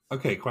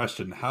 Okay,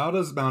 question. How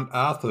does Mount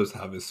Athos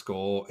have his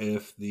skull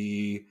if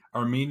the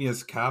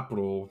Armenia's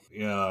capital,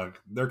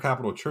 their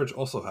capital church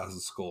also has a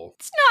skull?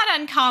 It's not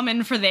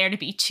uncommon for there to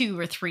be 2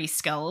 or 3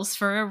 skulls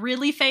for a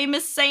really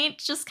famous saint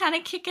just kind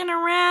of kicking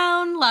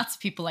around. Lots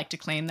of people like to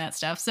claim that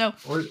stuff.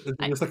 Or is it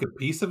just like a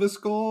piece of his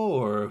skull,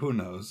 or who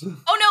knows?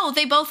 Oh no,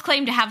 they both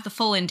claim to have the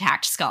full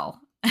intact skull.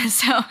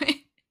 So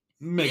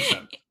makes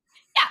sense.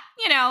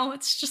 Yeah,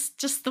 it's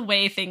just the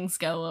way things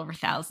go over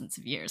thousands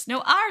of years.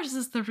 No, ours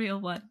is the real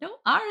one. No,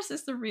 ours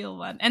is the real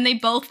one. And they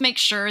both make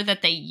sure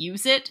that they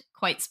use it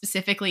quite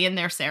specifically in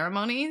their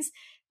ceremonies.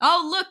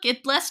 Oh, look,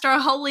 it blessed our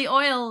holy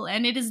oil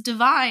and it is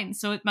divine,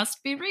 so it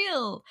must be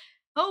real.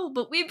 Oh,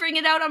 but we bring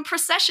it out on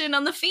procession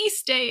on the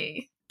feast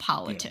day.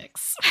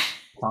 Politics. Yeah.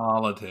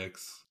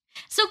 Politics.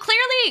 So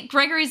clearly,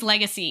 Gregory's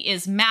legacy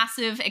is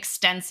massive,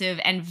 extensive,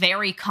 and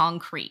very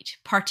concrete,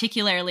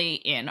 particularly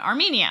in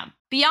Armenia.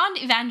 Beyond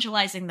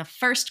evangelizing the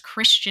first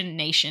Christian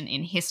nation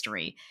in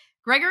history,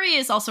 Gregory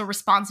is also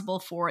responsible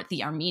for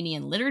the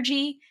Armenian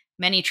liturgy,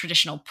 many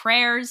traditional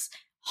prayers,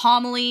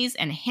 homilies,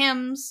 and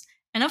hymns,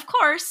 and of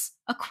course,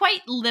 a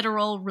quite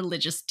literal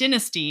religious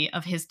dynasty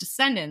of his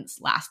descendants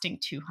lasting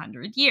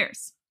 200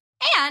 years.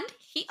 And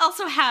he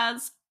also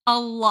has a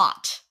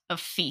lot of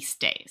feast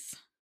days.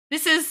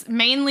 This is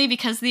mainly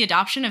because the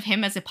adoption of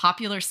him as a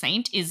popular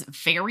saint is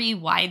very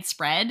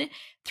widespread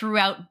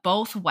throughout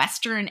both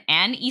Western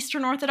and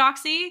Eastern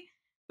Orthodoxy,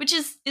 which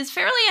is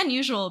fairly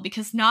unusual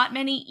because not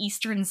many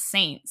Eastern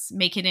saints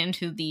make it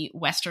into the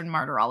Western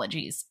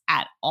martyrologies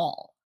at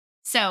all.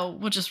 So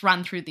we'll just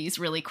run through these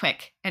really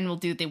quick, and we'll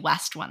do the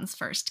West ones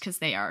first because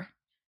they are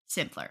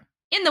simpler.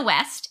 In the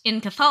West, in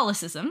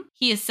Catholicism,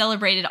 he is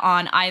celebrated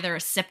on either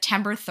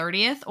September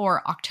 30th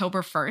or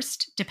October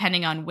 1st,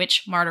 depending on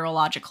which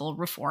martyrological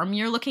reform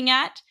you're looking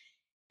at.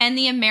 And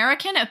the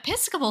American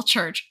Episcopal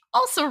Church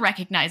also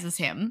recognizes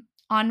him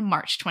on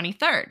March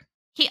 23rd.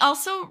 He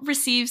also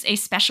receives a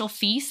special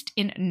feast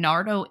in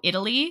Nardo,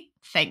 Italy,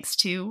 thanks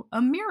to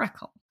a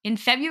miracle. In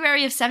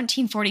February of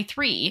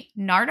 1743,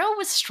 Nardo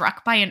was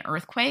struck by an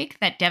earthquake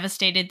that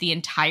devastated the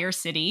entire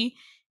city,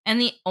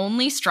 and the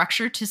only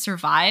structure to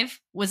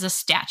survive was a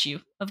statue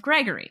of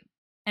Gregory.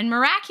 And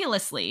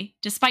miraculously,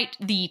 despite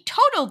the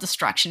total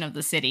destruction of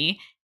the city,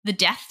 the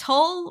death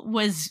toll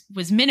was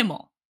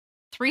minimal.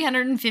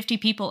 350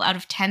 people out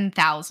of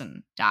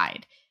 10,000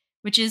 died,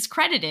 which is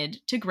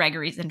credited to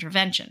Gregory's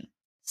intervention.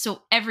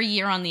 So every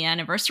year on the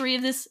anniversary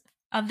of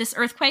this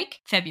earthquake,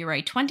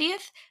 February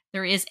 20th,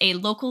 there is a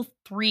local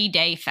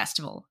 3-day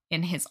festival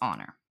in his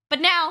honor.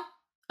 But now,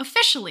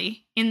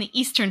 officially in the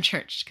Eastern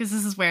Church, because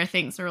this is where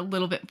things are a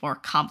little bit more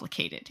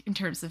complicated in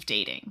terms of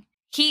dating.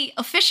 He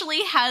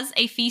officially has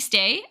a feast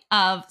day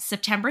of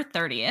September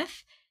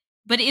 30th,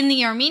 but in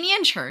the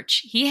Armenian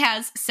Church, he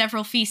has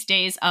several feast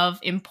days of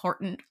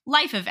important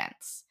life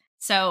events.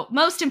 So,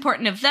 most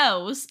important of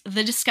those,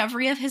 the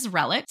discovery of his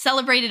relic,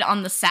 celebrated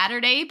on the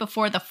Saturday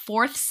before the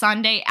 4th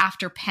Sunday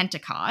after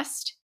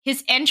Pentecost.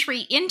 His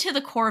entry into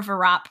the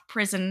Khor-Virap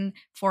prison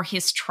for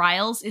his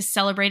trials is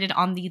celebrated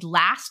on the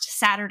last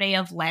Saturday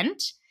of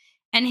Lent,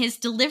 and his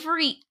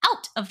delivery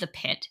out of the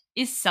pit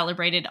is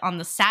celebrated on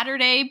the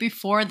Saturday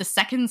before the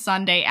 2nd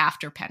Sunday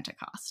after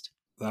Pentecost.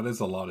 That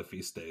is a lot of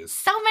feast days.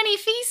 So many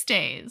feast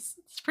days.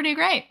 It's pretty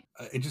great.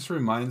 It just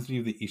reminds me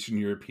of the Eastern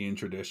European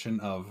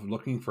tradition of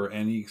looking for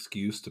any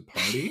excuse to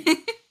party.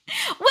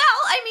 Well,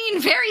 I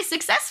mean, very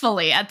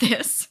successfully at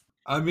this.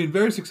 I mean,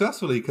 very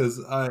successfully, because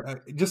I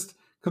just...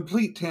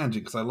 complete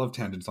tangent, because I love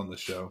tangents on this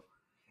show,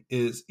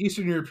 is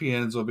Eastern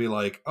Europeans will be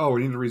like, oh,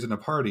 we need a reason to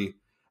party. And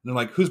they're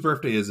like, whose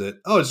birthday is it?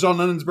 Oh, it's John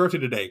Lennon's birthday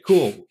today.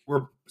 Cool.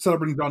 We're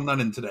celebrating John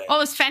Lennon today.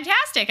 Oh, it's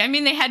fantastic. I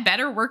mean, they had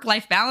better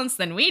work-life balance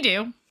than we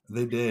do.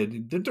 They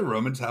did. Didn't the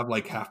Romans have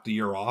like half the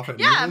year off?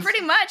 Yeah,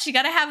 pretty much. You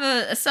got to have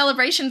a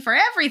celebration for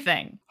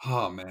everything.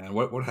 Oh, man.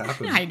 What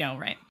happened? I know,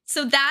 right?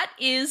 So that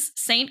is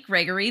Saint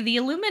Gregory the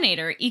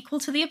Illuminator, equal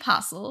to the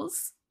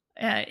apostles,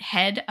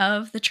 head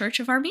of the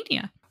Church of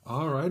Armenia.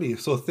 Alrighty,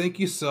 so thank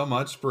you so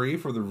much, Bree,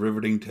 for the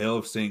riveting tale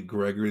of St.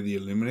 Gregory the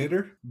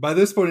Illuminator. By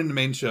this point in the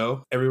main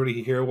show,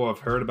 everybody here will have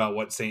heard about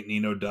what St.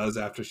 Nino does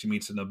after she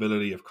meets the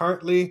nobility of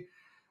Kartli,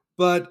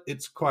 but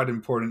it's quite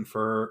important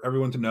for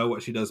everyone to know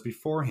what she does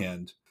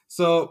beforehand.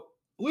 So,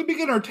 we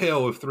begin our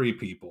tale with 3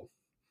 people.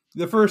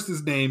 The first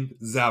is named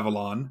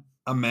Zavalon,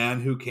 a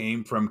man who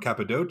came from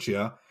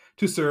Cappadocia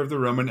to serve the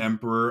Roman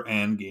emperor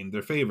and gain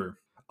their favor.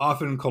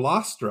 Off in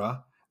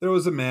Kolastra, there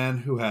was a man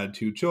who had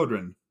 2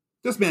 children.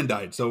 This man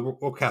died, so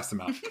we'll cast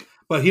him out.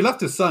 But he left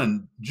his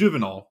son,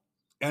 Juvenal,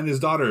 and his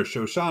daughter,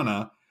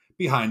 Shoshana,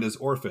 behind as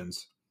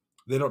orphans.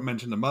 They don't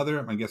mention the mother.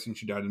 I'm guessing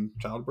she died in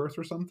childbirth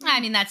or something. I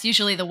mean, that's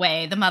usually the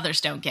way. The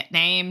mothers don't get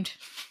named.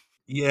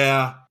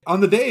 Yeah. On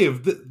the day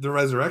of the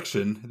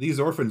resurrection, these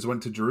orphans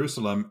went to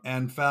Jerusalem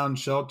and found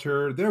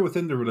shelter there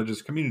within the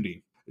religious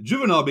community.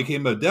 Juvenal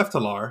became a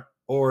deftalar,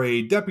 or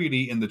a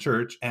deputy in the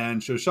church,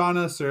 and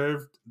Shoshana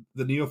served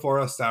the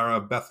Neophora Sarah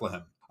of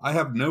Bethlehem. I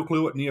have no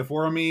clue what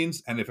Neophora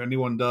means, and if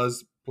anyone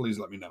does, please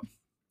let me know.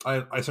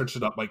 I searched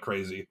it up like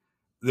crazy.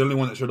 The only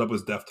one that showed up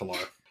was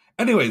deftalar.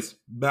 Anyways,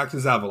 back to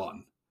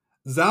Zavalon.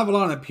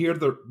 Zavalon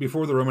appeared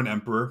before the Roman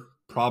emperor,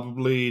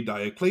 probably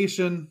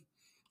Diocletian,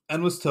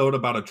 and was told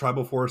about a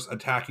tribal force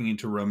attacking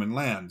into Roman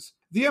lands.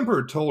 The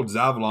emperor told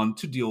Zavalon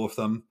to deal with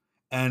them,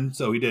 and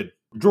so he did.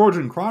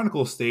 Georgian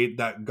chronicles state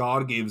that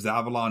God gave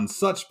Zavalon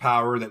such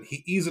power that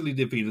he easily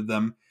defeated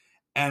them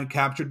and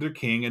captured their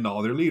king and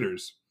all their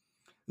leaders.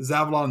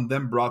 Zavalon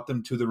then brought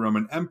them to the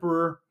Roman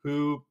emperor,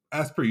 who,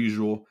 as per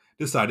usual,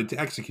 decided to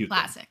execute them.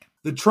 Classic.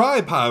 The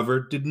tribe, however,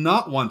 did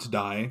not want to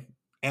die,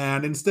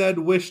 and instead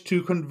wished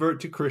to convert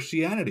to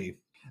Christianity.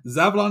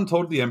 Zavalon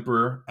told the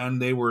emperor,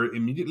 and they were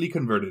immediately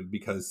converted,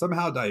 because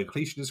somehow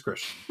Diocletian is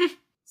Christian.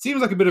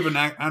 Seems like a bit of an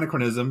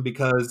anachronism,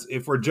 because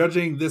if we're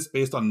judging this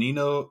based on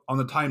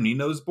the time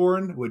Nino's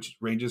born, which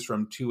ranges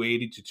from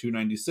 280 to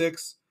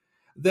 296,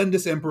 then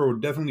this emperor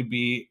would definitely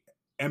be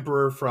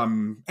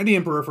any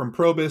emperor from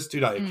Probus to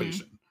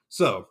Diocletian.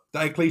 So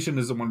Diocletian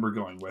is the one we're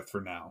going with for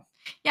now.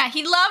 Yeah,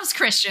 he loves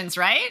Christians,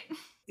 right?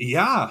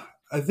 Yeah,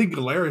 I think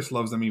Galerius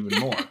loves them even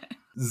more.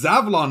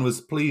 Zavalon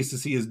was pleased to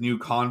see his new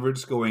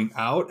converts going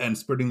out and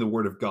spreading the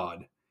word of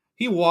God.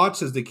 He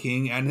watched as the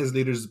king and his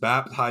leaders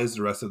baptized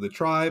the rest of the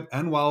tribe,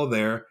 and while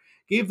there,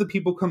 gave the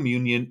people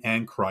communion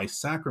and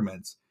Christ's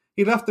sacraments.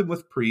 He left them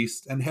with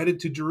priests and headed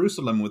to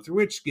Jerusalem with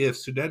rich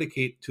gifts to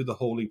dedicate to the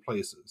holy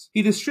places.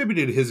 He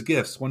distributed his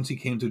gifts once he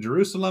came to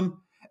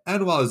Jerusalem,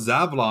 and while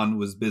Zavalon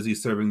was busy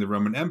serving the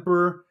Roman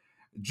emperor,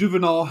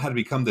 Juvenal had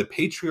become the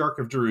Patriarch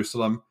of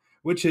Jerusalem,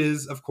 which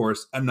is, of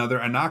course, another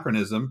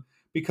anachronism,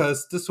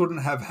 because this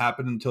wouldn't have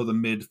happened until the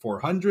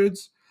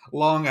mid-400s,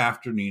 long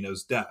after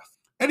Nino's death.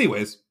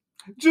 Anyways,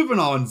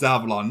 Juvenal and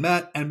Zavalon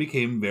met and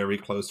became very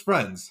close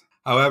friends.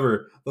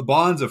 However, the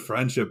bonds of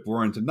friendship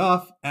weren't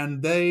enough,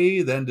 and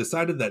they then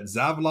decided that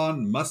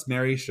Zavalon must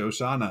marry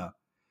Shoshana.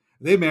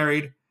 They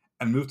married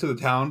and moved to the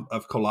town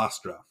of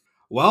Kolastra.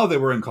 While they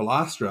were in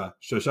Kolastra,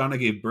 Shoshana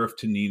gave birth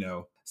to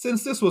Nino.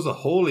 Since this was a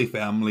holy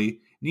family,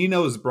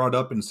 Nino was brought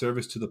up in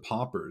service to the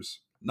paupers.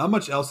 Not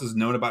much else is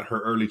known about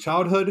her early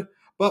childhood,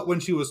 but when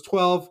she was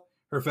 12,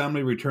 her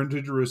family returned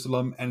to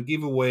Jerusalem and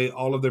gave away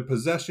all of their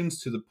possessions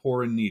to the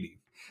poor and needy.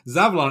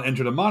 Zavalon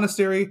entered a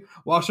monastery,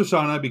 while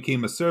Shoshana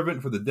became a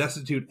servant for the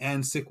destitute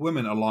and sick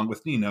women along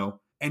with Nino,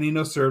 and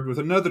Nino served with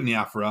another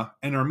Neaphora,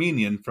 an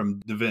Armenian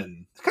from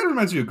Divin. It kind of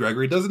reminds me of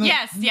Gregory, doesn't it?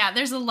 Yes, yeah,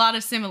 there's a lot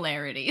of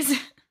similarities.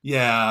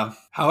 Yeah.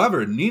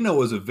 However, Nino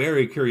was a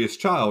very curious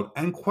child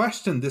and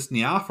questioned this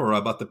Neaphora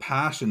about the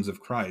passions of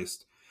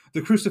Christ,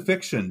 the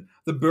crucifixion,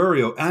 the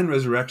burial and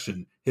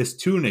resurrection, his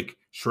tunic,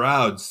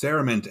 shroud,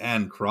 cerement,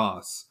 and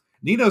cross.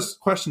 Nino's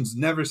questions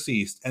never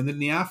ceased, and the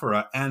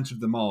Neaphora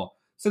answered them all,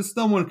 since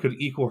no one could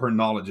equal her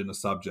knowledge in the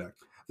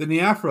subject. The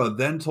Neaphora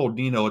then told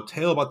Nino a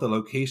tale about the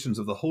locations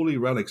of the holy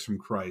relics from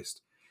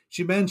Christ.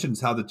 She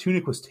mentions how the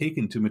tunic was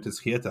taken to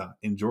Mitiskieta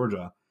in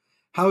Georgia,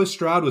 how his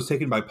shroud was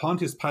taken by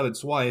Pontius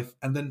Pilate's wife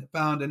and then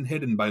found and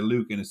hidden by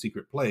Luke in a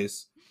secret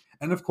place,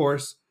 and of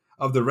course,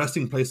 of the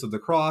resting place of the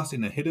cross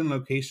in a hidden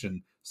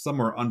location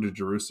somewhere under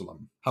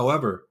Jerusalem.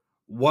 However,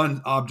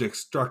 one object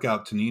struck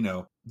out to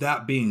Nino,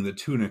 that being the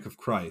tunic of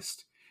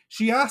Christ.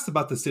 She asked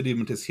about the city of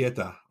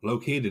Mitiskieta,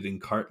 located in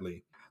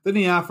Kartli. The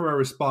Neaphora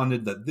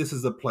responded that this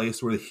is a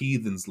place where the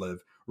heathens live,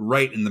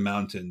 right in the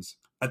mountains.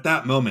 At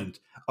that moment,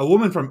 a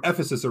woman from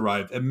Ephesus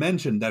arrived and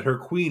mentioned that her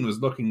queen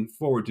was looking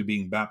forward to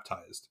being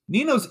baptized.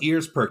 Nino's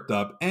ears perked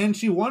up, and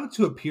she wanted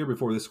to appear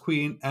before this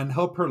queen and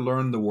help her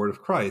learn the word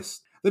of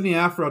Christ. The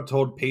Neaphora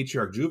told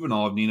Patriarch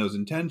Juvenal of Nino's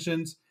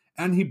intentions,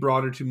 and he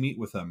brought her to meet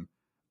with him.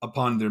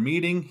 Upon their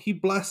meeting, he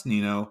blessed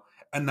Nino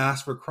and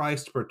asked for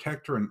Christ to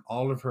protect her in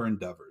all of her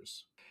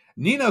endeavors.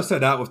 Nino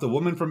set out with a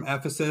woman from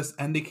Ephesus,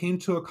 and they came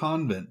to a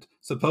convent,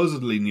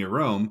 supposedly near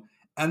Rome,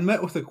 and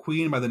met with a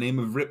queen by the name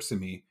of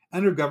Ripsime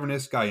and her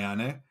governess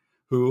Gaiane,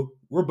 who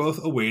were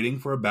both awaiting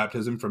for a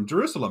baptism from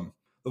Jerusalem.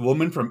 The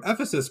woman from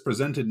Ephesus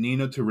presented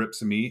Nino to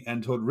Ripsime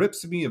and told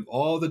Ripsime of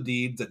all the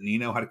deeds that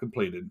Nino had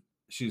completed.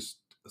 She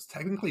was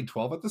technically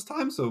 12 at this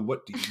time, so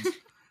what deeds?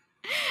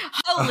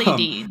 Holy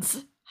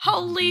deeds.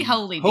 Holy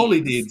deeds.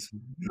 Holy deeds.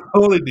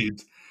 Holy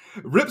deeds.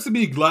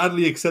 Ripsime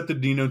gladly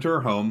accepted Nino to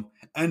her home,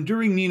 and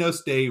during Nino's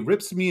stay,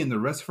 Ripsime and the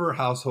rest of her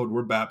household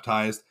were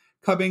baptized,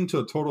 coming to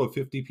a total of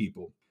 50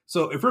 people.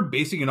 So if we're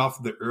basing it off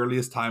of the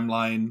earliest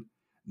timeline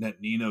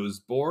that Nino was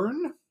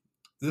born,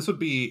 this would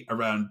be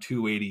around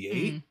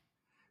 288,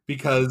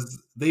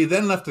 because they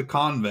then left the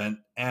convent,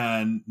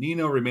 and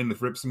Nino remained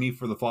with Ripsime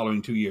for the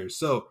following 2 years.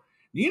 So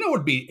Nino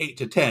would be 8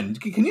 to 10.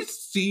 Can you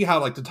see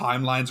how the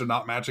timelines are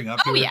not matching up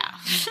here? Oh, yeah.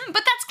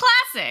 But that's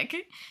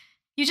classic.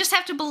 You just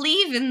have to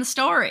believe in the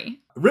story.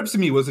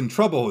 Ripsime was in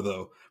trouble,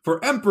 though,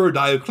 for Emperor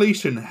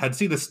Diocletian had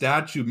seen a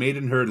statue made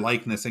in her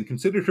likeness and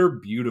considered her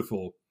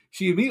beautiful.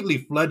 She immediately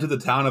fled to the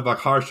town of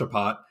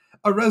Akharshapat,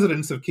 a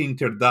residence of King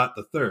Terdat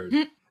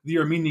III. The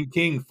Armenian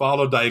king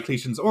followed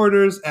Diocletian's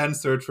orders and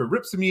searched for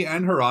Ripsime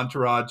and her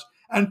entourage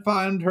and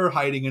found her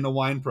hiding in a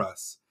wine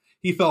press.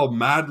 He fell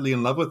madly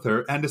in love with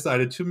her and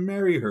decided to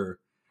marry her.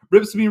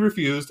 Ripsime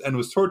refused and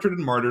was tortured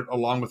and martyred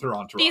along with her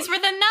entourage. These were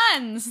the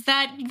nuns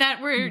that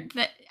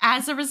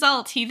as a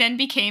result, he then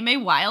became a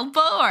wild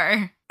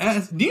boar.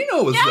 And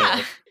Nino was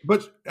there.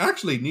 But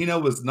actually, Nino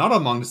was not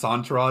among this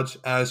entourage,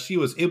 as she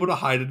was able to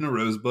hide in a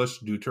rose bush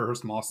due to her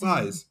small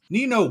size.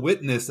 Nino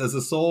witnessed as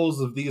the souls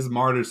of these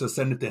martyrs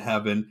ascended to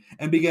heaven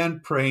and began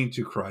praying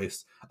to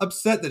Christ,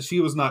 upset that she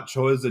was not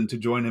chosen to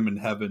join him in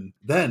heaven.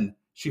 Then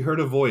she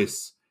heard a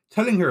voice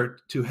telling her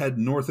to head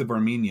north of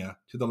Armenia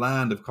to the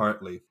land of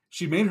Kartli.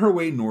 She made her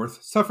way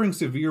north, suffering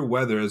severe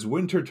weather as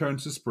winter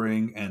turns to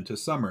spring and to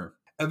summer.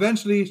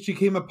 Eventually, she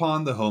came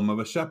upon the home of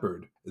a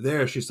shepherd.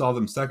 There, she saw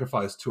them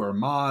sacrifice to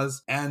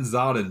Armaz and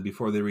Zadin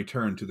before they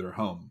returned to their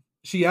home.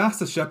 She asked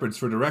the shepherds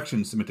for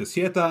directions to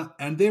Mitiskieta,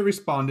 and they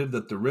responded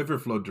that the river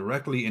flowed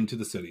directly into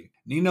the city.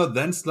 Nino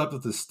then slept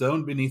with a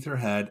stone beneath her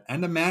head,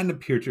 and a man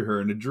appeared to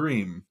her in a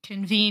dream.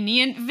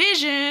 Convenient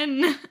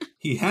vision!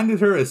 He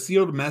handed her a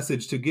sealed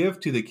message to give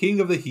to the king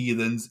of the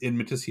heathens in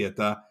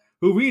Mitiskieta,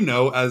 who we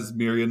know as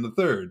Miriam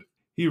III.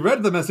 He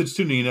read the message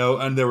to Nino,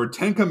 and there were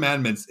 10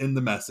 commandments in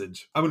the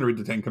message. I'm going to read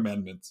the 10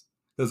 commandments,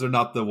 Those are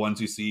not the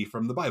ones you see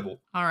from the Bible.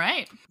 All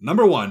right.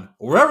 Number 1,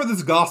 wherever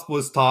this gospel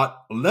is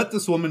taught, let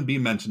this woman be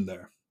mentioned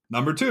there.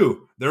 Number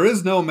 2, there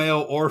is no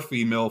male or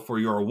female, for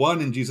you are one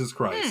in Jesus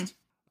Christ.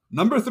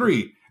 Number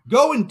 3,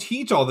 go and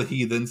teach all the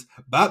heathens,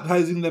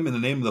 baptizing them in the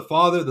name of the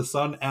Father, the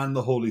Son, and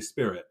the Holy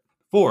Spirit.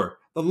 4,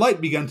 the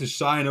light began to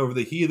shine over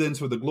the heathens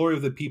for the glory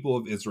of the people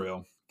of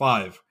Israel.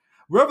 5,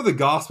 wherever the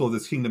gospel of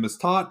this kingdom is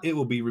taught, it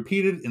will be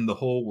repeated in the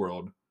whole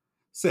world.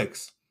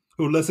 6,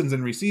 who listens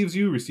and receives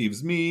you,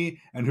 receives me,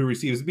 and who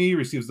receives me,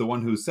 receives the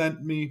one who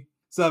sent me.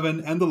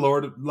 7, and the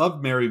Lord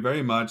loved Mary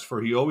very much,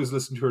 for he always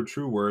listened to her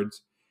true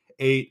words.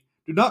 8,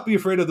 do not be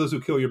afraid of those who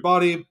kill your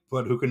body,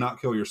 but who cannot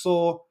kill your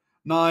soul.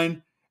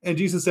 9, and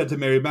Jesus said to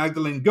Mary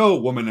Magdalene, go,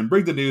 woman, and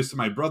bring the news to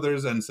my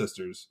brothers and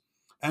sisters.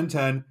 And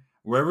 10,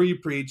 wherever you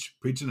preach,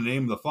 preach in the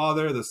name of the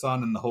Father, the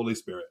Son, and the Holy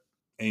Spirit.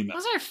 Amen.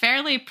 Those are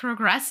fairly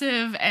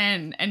progressive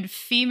and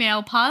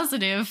female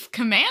positive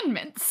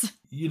commandments.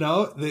 You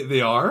know,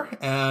 they are,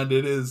 and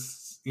it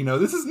is, you know,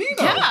 this is Nino.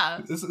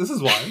 Yeah. This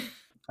is why.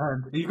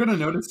 And you're going to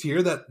notice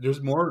here that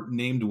there's more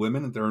named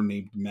women than there are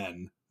named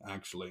men,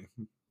 actually,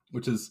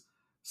 which is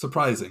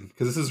surprising,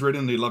 because this is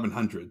written in the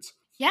 1100s.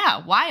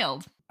 Yeah,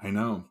 wild. I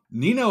know.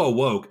 Nino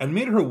awoke and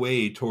made her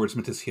way towards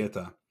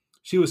Mitishieta.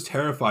 She was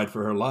terrified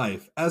for her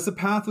life, as the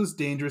path was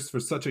dangerous for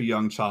such a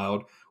young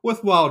child,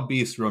 with wild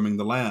beasts roaming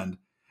the land.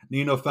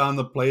 Nino found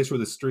the place where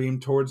the stream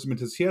towards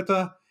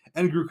Mitishieta,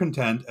 and grew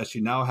content as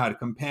she now had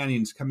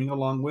companions coming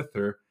along with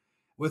her,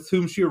 with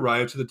whom she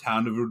arrived to the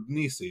town of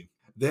Rudnisi.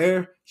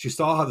 There, she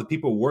saw how the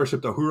people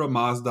worshipped Ahura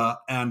Mazda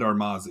and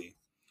Armazi.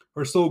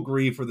 Her soul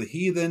grieved for the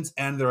heathens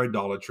and their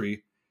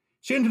idolatry.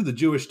 She entered the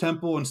Jewish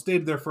temple and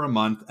stayed there for a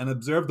month and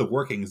observed the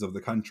workings of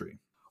the country.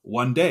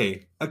 One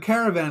day, a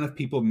caravan of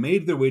people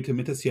made their way to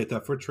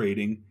Mitishieta for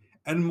trading,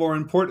 and more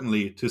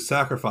importantly, to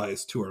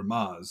sacrifice to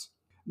Armaz.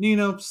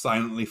 Nino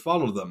silently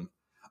followed them.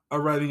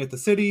 Arriving at the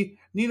city,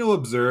 Nino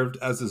observed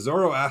as the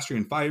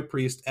Zoroastrian fire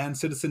priest and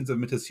citizens of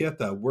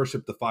Mitishieta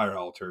worshipped the fire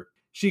altar.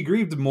 She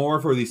grieved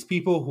more for these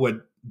people who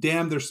had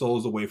damned their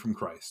souls away from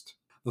Christ.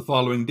 The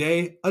following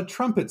day, a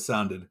trumpet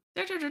sounded.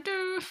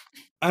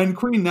 And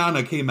Queen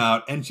Nana came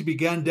out, and she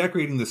began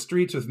decorating the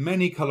streets with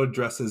many colored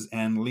dresses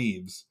and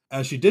leaves.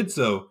 As she did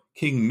so,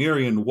 King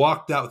Miriam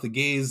walked out with a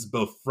gaze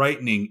both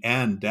frightening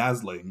and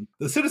dazzling.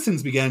 The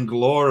citizens began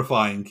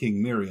glorifying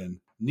King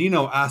Miriam.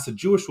 Nino asked a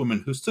Jewish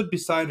woman who stood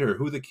beside her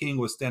who the king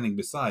was standing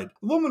beside.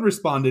 The woman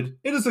responded,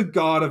 "It is a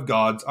god of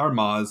gods,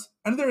 Armaz,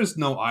 and there is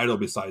no idol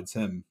besides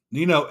him."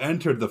 Nino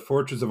entered the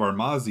fortress of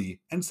Armazi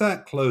and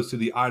sat close to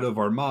the idol of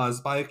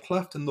Armaz by a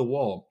cleft in the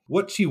wall.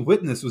 What she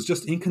witnessed was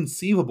just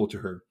inconceivable to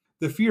her.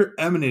 The fear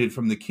emanated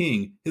from the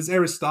king, his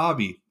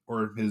Aristavi,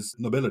 or his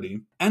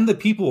nobility, and the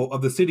people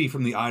of the city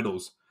from the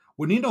idols.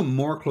 When Nino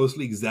more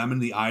closely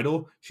examined the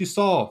idol, she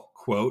saw,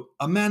 quote,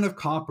 a man of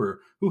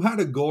copper who had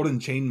a golden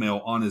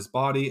chainmail on his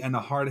body and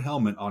a hard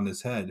helmet on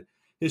his head.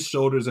 His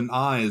shoulders and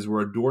eyes were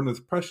adorned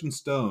with precious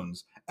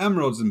stones,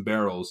 emeralds, and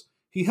beryls.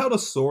 He held a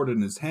sword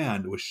in his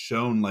hand, which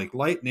shone like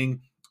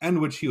lightning, and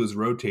which he was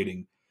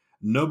rotating.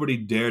 Nobody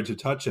dared to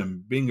touch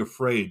him, being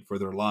afraid for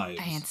their lives.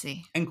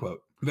 Fancy. End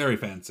quote. Very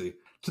fancy.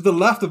 To the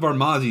left of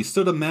Armazi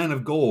stood a man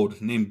of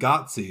gold named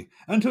Gatsi,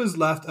 and to his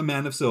left a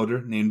man of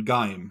silver named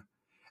Gaim.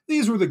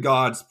 These were the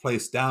gods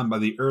placed down by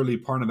the early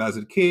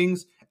Parnavazid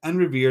kings and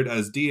revered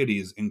as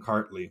deities in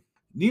Kartli.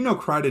 Nino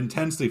cried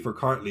intensely for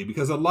Kartli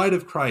because the light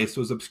of Christ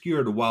was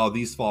obscured while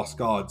these false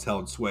gods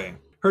held sway.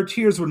 Her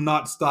tears would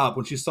not stop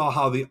when she saw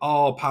how the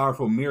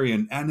all-powerful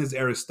Miriam and his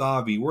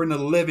Aristavi were in a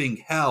living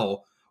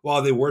hell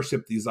while they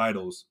worshipped these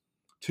idols.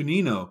 To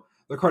Nino,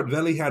 the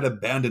Kartveli had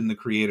abandoned the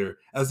Creator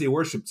as they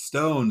worshipped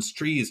stones,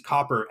 trees,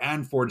 copper,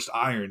 and forged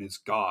iron as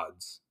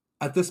gods.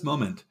 At this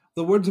moment,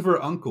 the words of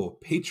her uncle,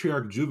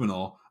 Patriarch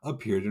Juvenal,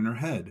 appeared in her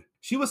head.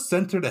 She was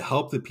sent there to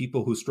help the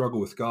people who struggle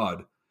with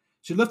God.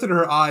 She lifted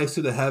her eyes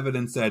to the heaven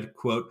and said,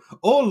 quote,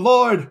 "O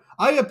Lord,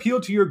 I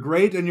appeal to your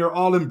great and your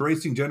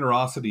all-embracing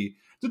generosity.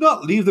 Do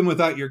not leave them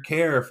without your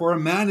care, for a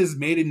man is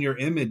made in your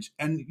image,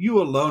 and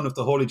you alone of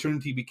the Holy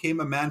Trinity became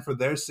a man for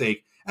their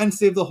sake, and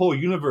saved the whole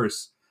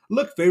universe.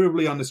 Look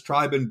favorably on this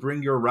tribe and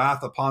bring your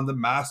wrath upon the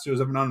masters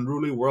of an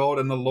unruly world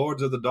and the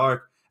lords of the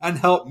dark, and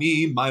help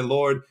me, my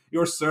Lord,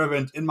 your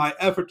servant, in my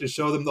effort to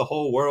show them the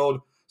whole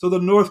world, so the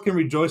north can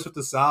rejoice with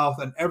the south,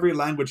 and every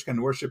language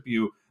can worship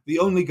you, the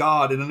only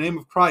God, in the name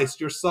of Christ,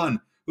 your Son,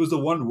 who is the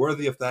one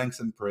worthy of thanks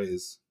and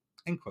praise."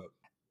 End quote.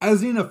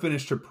 As Nina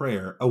finished her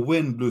prayer, a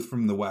wind blew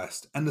from the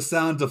west, and the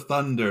sounds of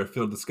thunder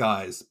filled the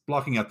skies,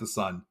 blocking out the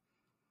sun.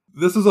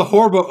 This was a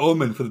horrible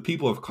omen for the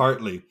people of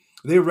Kartli.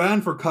 They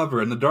ran for cover,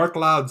 and the dark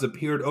clouds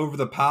appeared over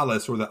the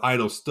palace where the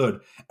idols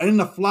stood, and in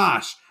a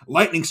flash,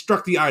 lightning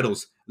struck the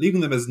idols,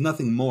 leaving them as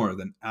nothing more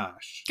than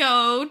ash.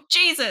 Go,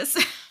 Jesus!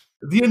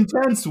 The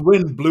intense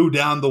wind blew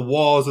down the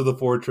walls of the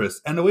fortress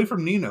and away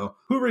from Nino,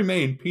 who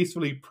remained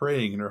peacefully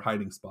praying in her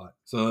hiding spot.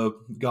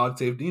 So God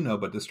saved Nino,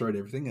 but destroyed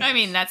everything else. I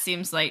mean, that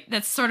seems like,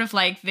 that's sort of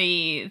like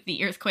the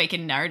earthquake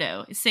in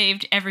Nardo. It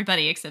saved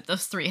everybody except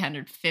those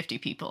 350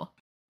 people.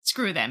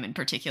 Screw them in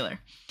particular.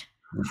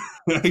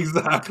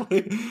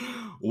 Exactly.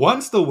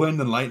 Once the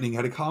wind and lightning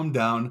had calmed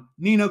down,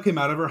 Nino came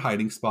out of her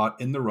hiding spot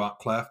in the rock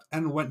cleft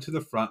and went to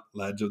the front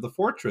ledge of the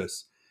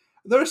fortress.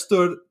 There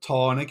stood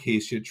tall an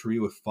acacia tree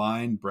with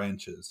fine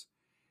branches.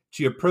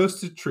 She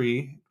approached the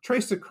tree,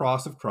 traced the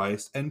cross of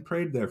Christ, and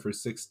prayed there for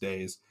 6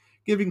 days,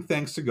 giving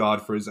thanks to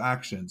God for his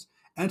actions,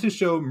 and to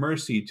show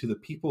mercy to the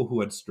people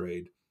who had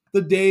strayed.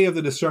 The day of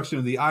the destruction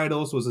of the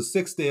idols was the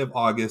 6th day of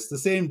August, the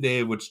same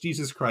day of which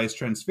Jesus Christ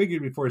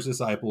transfigured before his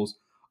disciples,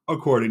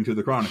 according to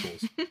the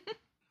Chronicles.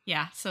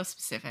 Yeah, so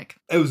specific.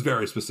 It was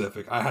very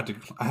specific. I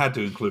had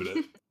to include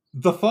it.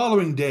 The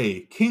following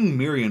day, King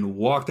Miriam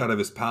walked out of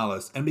his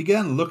palace and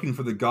began looking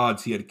for the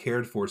gods he had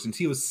cared for since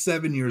he was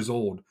 7 years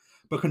old,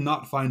 but could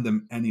not find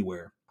them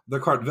anywhere. The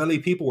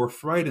Kartveli people were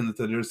frightened at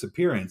their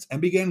disappearance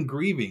and began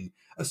grieving,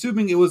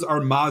 assuming it was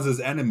Armaz's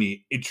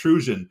enemy,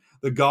 Etrusian,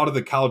 the god of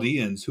the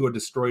Chaldeans, who had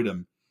destroyed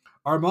him.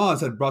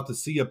 Armaz had brought the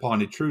sea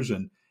upon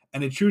Etrusian,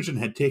 and Etrusian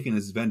had taken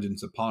his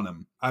vengeance upon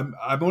him. I'm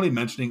only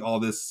mentioning all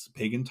this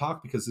pagan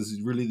talk because this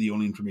is really the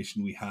only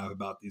information we have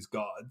about these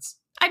gods.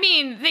 I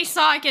mean, they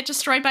saw it get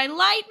destroyed by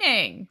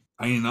lightning.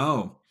 I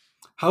know.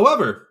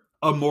 However,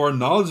 a more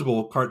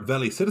knowledgeable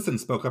Kartveli citizen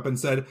spoke up and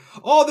said,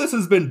 all this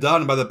has been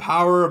done by the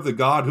power of the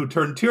god who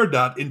turned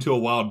Tirdat into a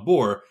wild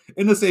boar,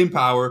 in the same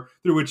power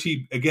through which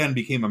he again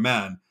became a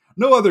man.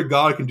 No other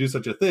god can do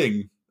such a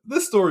thing.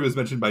 This story was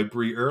mentioned by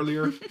Bree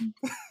earlier.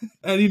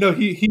 And,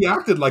 he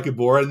acted like a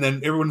boar, and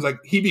then everyone's like,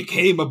 he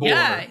became a boar.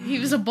 Yeah, he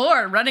was a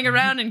boar running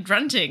around and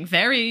grunting.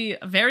 Very,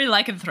 very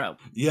lycanthrope.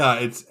 Yeah,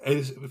 it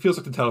feels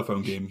like the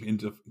telephone game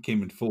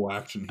came in full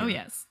action here. Oh,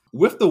 yes.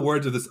 With the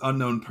words of this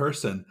unknown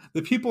person,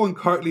 the people in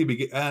Kartli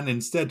began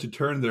instead to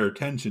turn their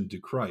attention to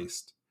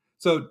Christ.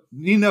 So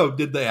Nino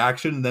did the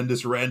action, and then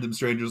this random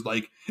stranger's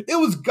like, it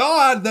was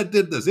God that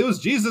did this. It was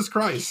Jesus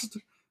Christ.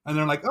 And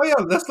they're like, oh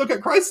yeah, let's look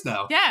at Christ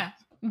now. Yeah.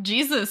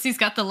 Jesus, he's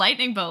got the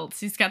lightning bolts.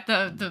 He's got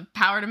the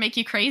power to make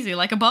you crazy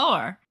like a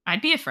boar.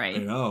 I'd be afraid.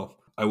 I know.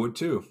 I would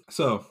too.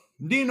 So,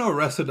 Nino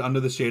rested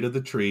under the shade of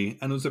the tree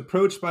and was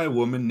approached by a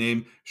woman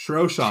named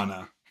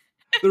Shroshana.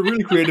 They're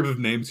really creative of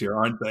names here,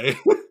 aren't they?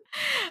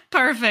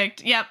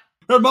 Perfect. Yep.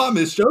 Her mom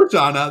is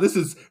Shoshana. This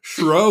is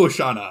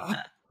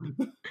Shroshana.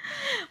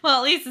 Well,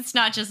 at least it's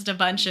not just a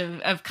bunch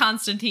of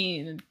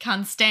Constantine and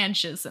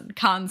Constantius and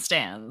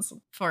Constans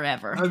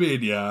forever. I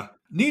mean, yeah.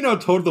 Nino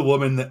told the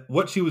woman that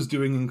what she was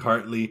doing in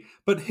Kartli,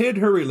 but hid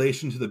her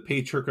relation to the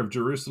Patriarch of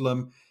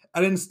Jerusalem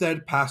and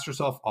instead passed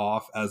herself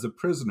off as a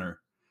prisoner.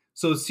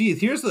 So see,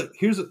 here's a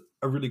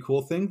really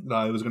cool thing that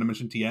I was going to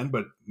mention at the end,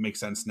 but makes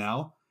sense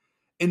now.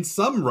 In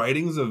some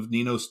writings of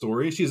Nino's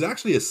story, she's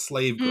actually a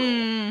slave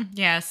girl.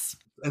 Yes.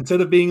 Instead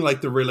of being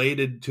like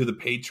related to the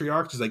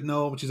patriarch, she's like,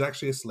 no, she's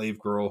actually a slave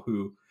girl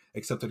who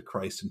accepted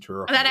Christ into her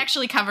heart. That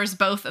actually covers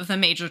both of the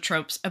major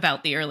tropes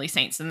about the early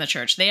saints in the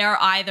church. They are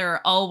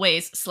either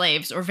always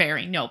slaves or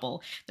very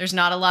noble. There's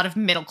not a lot of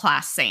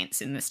middle-class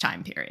saints in this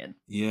time period.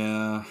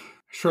 Yeah.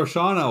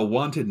 Shoshana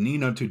wanted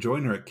Nino to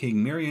join her at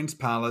King Miriam's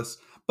palace,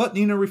 but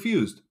Nino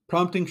refused,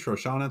 prompting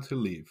Shoshana to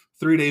leave.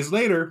 3 days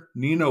later,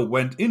 Nino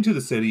went into the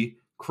city,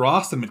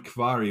 crossed the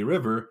Mitkvari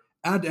River,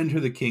 and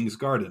entered the king's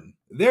garden.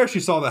 There she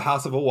saw the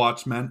house of a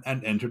watchman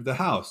and entered the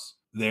house.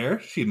 There,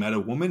 she met a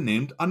woman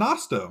named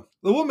Anasto.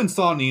 The woman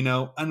saw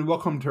Nino and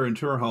welcomed her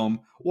into her home,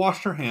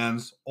 washed her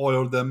hands,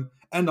 oiled them,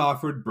 and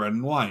offered bread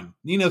and wine.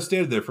 Nino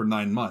stayed there for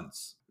 9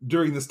 months.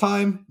 During this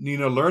time,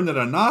 Nino learned that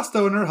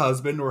Anasto and her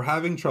husband were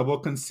having trouble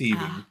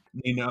conceiving.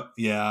 Nino,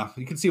 yeah,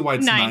 you can see why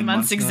it's 9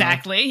 months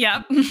exactly,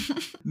 yep.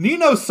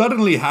 Nino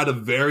suddenly had a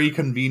very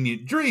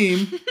convenient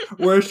dream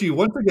where she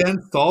once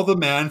again saw the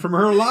man from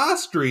her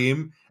last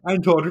dream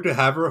and told her to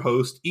have her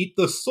host eat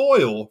the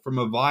soil from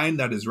a vine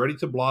that is ready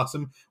to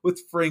blossom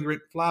with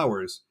fragrant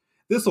flowers.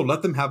 This will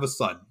let them have a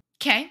son.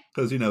 Okay.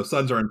 Because,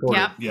 sons are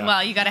important. Yep. Yeah.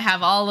 Well, you got to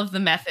have all of the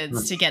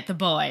methods to get the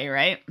boy,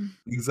 right?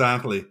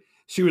 Exactly.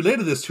 She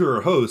related this to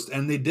her host,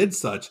 and they did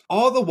such.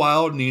 All the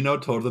while, Nino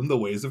told them the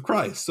ways of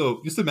Christ.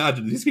 So just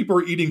imagine, these people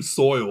are eating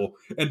soil,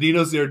 and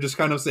Nino's there just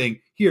kind of saying,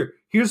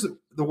 here's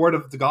the word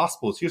of the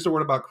Gospels. Here's the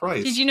word about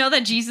Christ. Did you know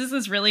that Jesus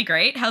is really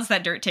great? How's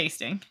that dirt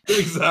tasting?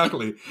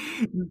 Exactly.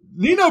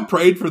 Nino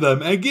prayed for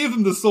them and gave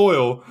them the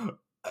soil,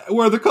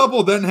 where the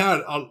couple then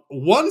had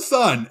one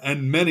son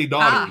and many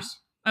daughters.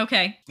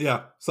 Okay.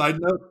 Yeah. Side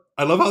note,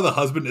 I love how the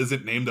husband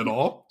isn't named at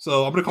all.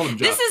 So I'm going to call him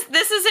Jeff.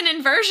 This is an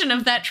inversion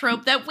of that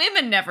trope that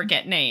women never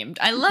get named.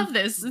 I love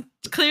this.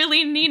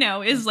 Clearly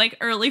Nino is like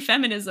early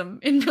feminism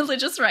in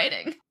religious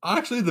writing.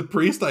 Actually, the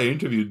priest I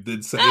interviewed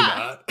did say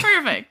that.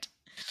 Perfect.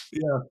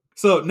 Yeah.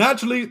 So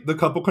naturally, the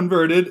couple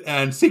converted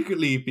and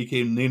secretly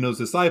became Nino's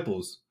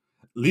disciples.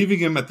 Leaving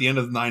him at the end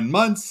of 9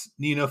 months,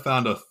 Nino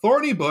found a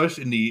thorny bush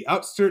in the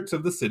outskirts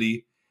of the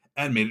city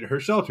and made it her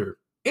shelter.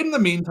 In the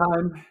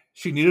meantime,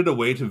 she needed a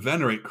way to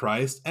venerate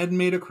Christ and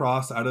made a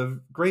cross out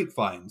of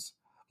grapevines.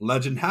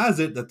 Legend has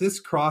it that this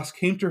cross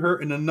came to her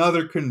in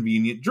another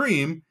convenient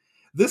dream,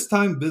 this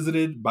time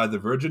visited by the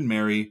Virgin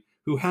Mary,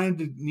 who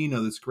handed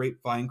Nino this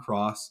grapevine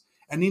cross,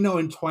 and Nino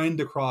entwined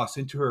the cross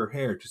into her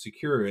hair to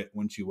secure it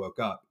when she woke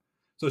up.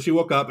 So she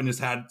woke up and just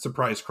had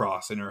surprise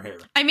cross in her hair.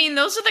 I mean,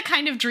 those are the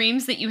kind of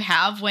dreams that you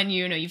have when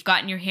you've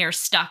gotten your hair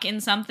stuck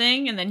in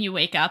something and then you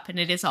wake up and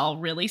it is all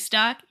really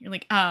stuck. You're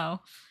like, oh,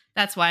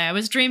 that's why I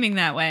was dreaming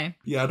that way.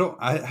 Yeah,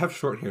 I have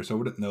short hair, so I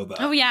wouldn't know that.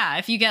 Oh yeah,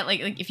 if you get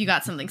like if you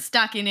got something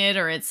stuck in it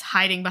or it's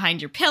hiding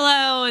behind your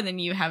pillow and then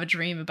you have a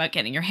dream about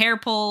getting your hair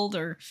pulled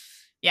or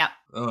yeah.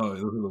 Oh,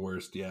 those are the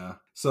worst, yeah.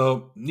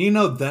 So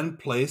Nino then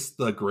placed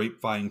the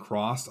grapevine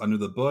cross under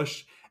the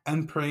bush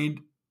and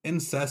prayed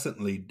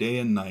incessantly day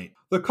and night.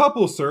 The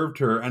couple served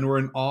her and were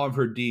in awe of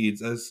her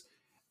deeds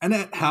and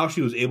at how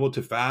she was able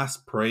to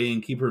fast, pray,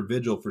 and keep her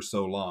vigil for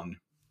so long.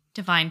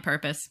 Divine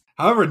purpose.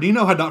 However,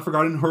 Nino had not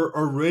forgotten her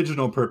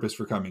original purpose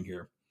for coming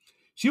here.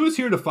 She was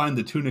here to find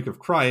the tunic of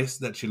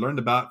Christ that she learned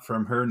about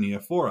from her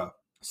Neophora.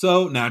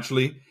 So,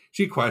 naturally,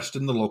 she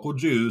questioned the local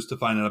Jews to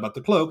find out about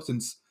the cloak,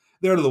 since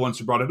they're the ones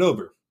who brought it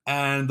over.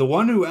 And the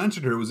one who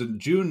answered her was a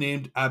Jew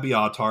named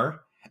Abiatar,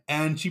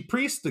 and she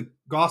preached the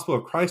gospel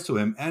of Christ to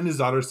him and his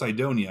daughter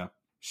Sidonia.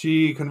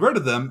 She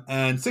converted them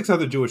and 6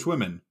 other Jewish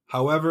women.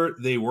 However,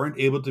 they weren't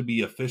able to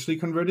be officially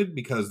converted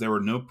because there were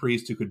no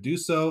priests who could do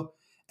so,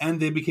 and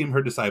they became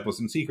her disciples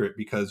in secret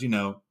because,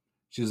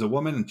 she's a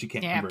woman and she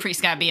can't convert. Yeah,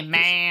 priest gotta be a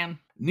man.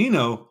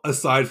 Nino,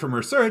 aside from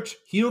her search,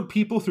 healed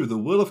people through the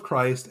will of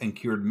Christ and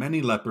cured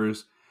many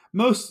lepers,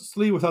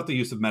 mostly without the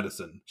use of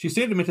medicine. She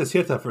stayed in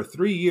Mitasieta for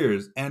 3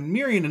 years, and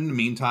Miriam, in the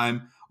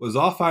meantime, was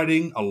off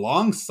fighting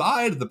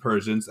alongside the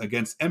Persians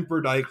against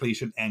Emperor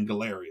Diocletian and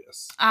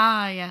Galerius.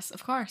 Ah, yes,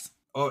 of course.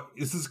 Oh,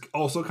 this is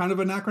also kind of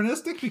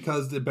anachronistic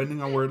because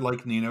depending on where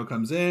Nino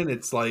comes in,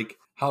 it's like,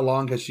 how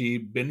long has she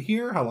been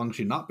here? How long has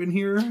she not been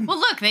here? Well,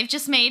 look, they've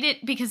just made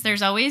it because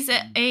there's always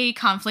a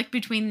conflict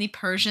between the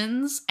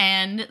Persians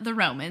and the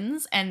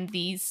Romans, and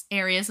these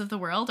areas of the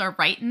world are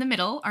right in the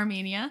middle,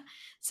 Armenia.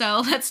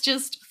 So let's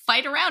just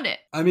fight around it.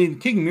 I mean,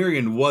 King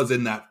Miriam was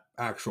in that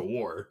actual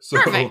war.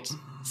 So. Perfect.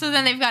 So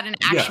then they've got an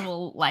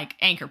actual,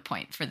 anchor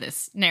point for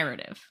this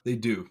narrative. They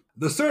do.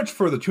 The search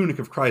for the tunic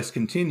of Christ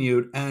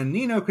continued, and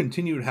Nino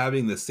continued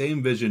having the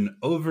same vision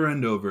over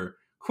and over.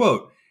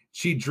 Quote,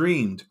 she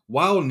dreamed,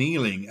 while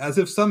kneeling, as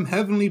if some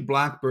heavenly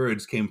black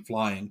birds came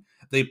flying.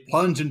 They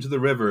plunged into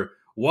the river,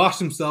 washed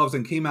themselves,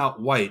 and came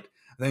out white.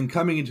 Then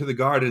coming into the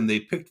garden,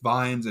 they picked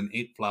vines and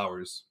ate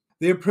flowers.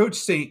 They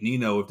approached Saint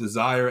Nino with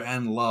desire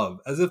and love,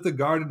 as if the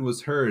garden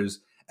was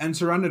hers, and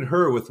surrounded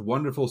her with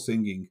wonderful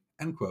singing.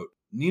 End quote.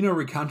 Nino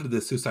recounted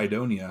this to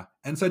Sidonia,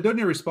 and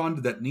Sidonia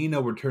responded that Nino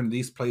would turn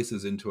these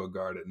places into a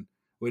garden,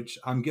 which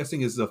I'm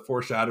guessing is a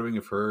foreshadowing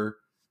of her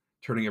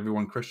turning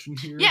everyone Christian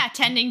here. Yeah,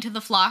 tending to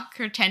the flock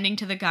or tending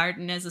to the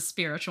garden as a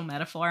spiritual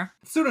metaphor.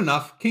 Soon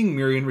enough, King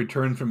Miriam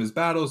returned from his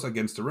battles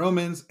against the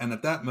Romans, and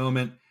at that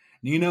moment,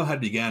 Nino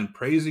had began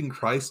praising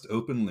Christ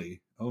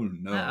openly. Oh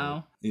no.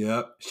 Uh-oh.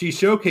 Yep. She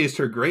showcased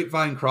her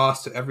grapevine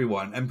cross to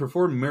everyone and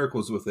performed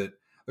miracles with it.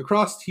 The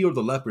cross healed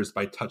the lepers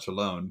by touch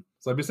alone.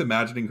 So I'm just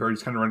imagining her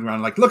just kind of running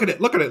around like, look at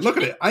it, look at it, look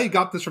at it. I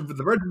got this from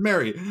the Virgin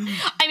Mary.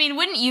 I mean,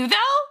 wouldn't you though?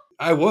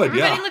 I would,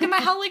 Everybody look at my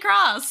holy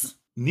cross.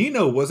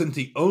 Nino wasn't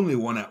the only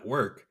one at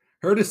work.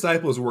 Her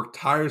disciples worked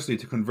tirelessly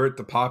to convert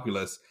the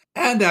populace,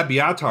 and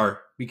Abiatar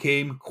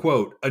became,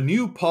 quote, a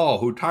new Paul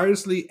who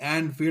tirelessly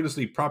and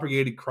fearlessly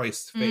propagated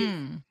Christ's faith,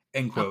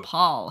 end quote. A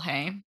Paul,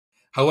 hey?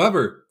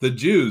 However, the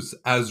Jews,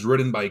 as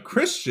written by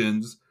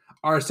Christians,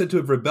 are said to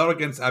have rebelled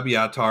against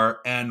Abiatar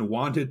and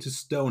wanted to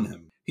stone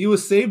him. He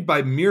was saved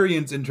by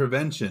Miriam's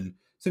intervention,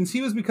 since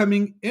he was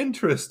becoming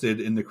interested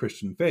in the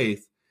Christian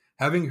faith,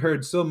 having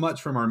heard so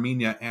much from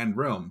Armenia and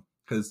Rome.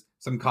 Because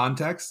some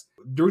context,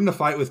 during the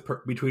fight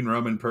between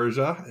Rome and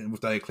Persia, and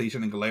with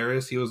Diocletian and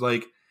Galerius, he was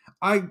like,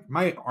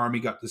 my army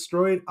got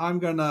destroyed. I'm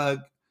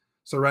gonna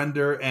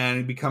surrender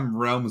and become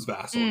Rome's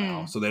vassal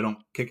now, so they don't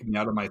kick me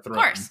out of my throne.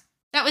 Of course.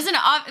 That was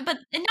but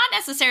not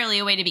necessarily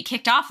a way to be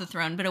kicked off the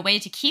throne, but a way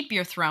to keep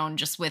your throne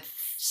just with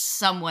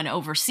someone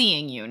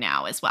overseeing you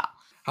now as well.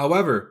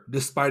 However,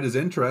 despite his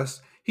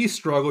interest, he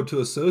struggled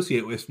to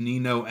associate with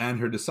Nino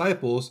and her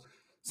disciples,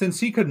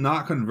 since he could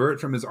not convert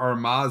from his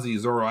Armazi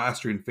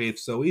Zoroastrian faith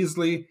so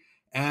easily,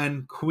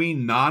 and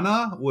Queen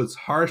Nana was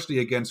harshly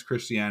against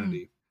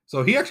Christianity.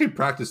 So he actually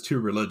practiced 2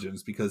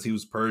 religions because he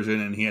was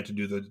Persian and he had to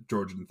do the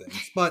Georgian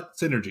things. But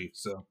synergy,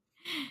 so.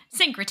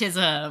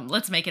 Syncretism.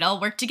 Let's make it all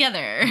work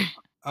together.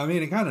 I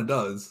mean, it kind of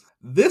does.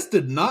 This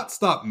did not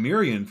stop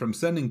Miriam from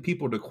sending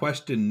people to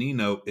question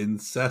Nino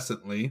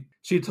incessantly.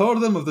 She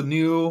told them of the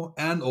new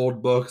and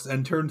old books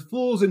and turned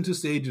fools into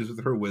sages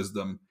with her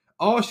wisdom.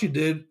 All she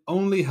did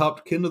only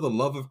helped kindle the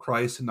love of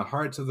Christ in the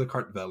hearts of the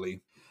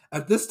Kartveli.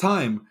 At this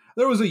time,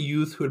 there was a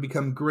youth who had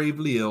become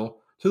gravely ill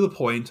to the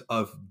point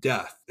of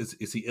death.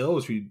 Is he ill or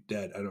is he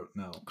dead? I don't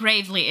know.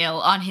 Gravely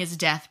ill on his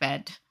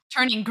deathbed.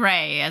 Turning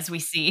gray, as we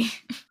see.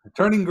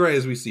 Turning gray,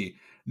 as we see.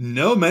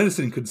 No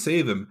medicine could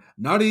save him,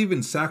 not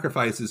even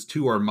sacrifices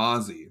to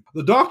Armazi.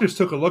 The doctors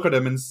took a look at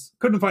him and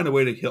couldn't find a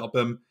way to help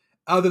him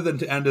other than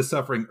to end his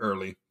suffering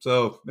early.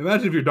 So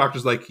imagine if your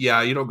doctor's like,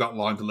 yeah, you don't got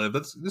long to live.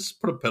 Let's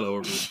just put a pillow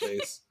over his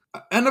face.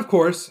 And of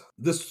course,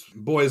 this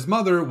boy's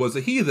mother was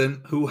a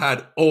heathen who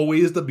had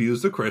always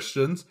abused the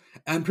Christians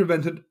and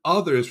prevented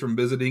others from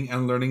visiting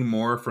and learning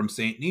more from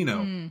Saint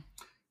Nino.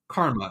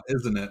 Karma,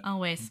 isn't it?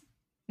 Always.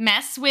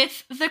 Mess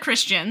with the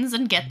Christians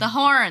and get the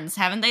horns,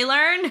 haven't they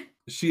learned?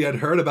 She had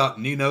heard about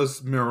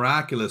Nino's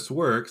miraculous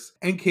works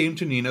and came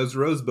to Nino's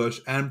rosebush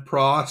and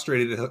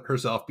prostrated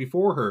herself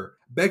before her,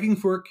 begging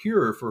for a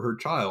cure for her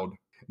child.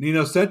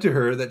 Nino said to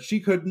her that she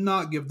could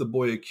not give the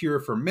boy a cure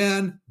from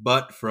man,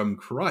 but from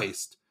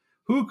Christ,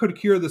 who could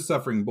cure the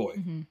suffering boy.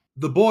 Mm-hmm.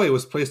 The boy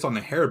was placed on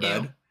a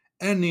hairbed,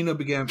 and Nino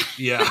began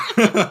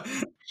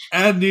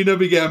and Nino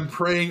began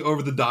praying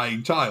over the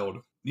dying child.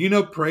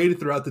 Nino prayed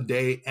throughout the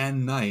day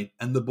and night,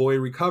 and the boy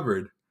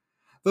recovered.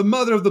 The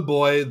mother of the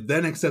boy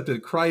then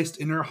accepted Christ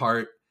in her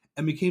heart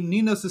and became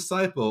Nino's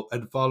disciple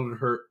and followed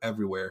her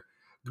everywhere,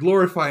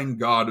 glorifying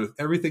God with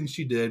everything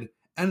she did.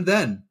 And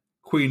then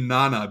Queen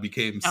Nana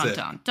became sick.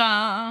 Dun,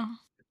 dun.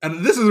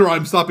 And this is where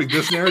I'm stopping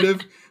this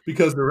narrative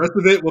because the rest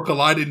of it will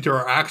collide into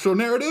our actual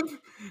narrative,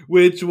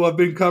 which will have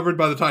been covered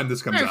by the time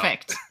this comes out.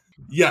 Perfect.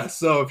 Yes,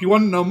 so if you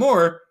want to know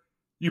more,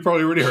 you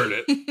probably already heard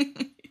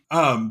it.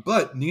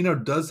 But Nino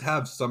does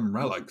have some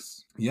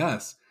relics.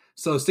 Yes.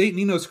 So St.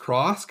 Nino's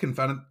cross can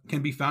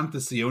be found at the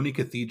Sioni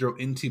Cathedral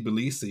in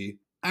Tbilisi,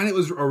 and it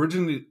was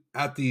originally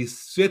at the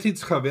Sveti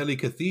Tskhaveli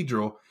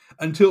Cathedral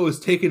until it was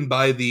taken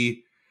by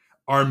the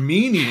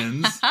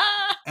Armenians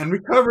and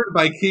recovered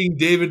by King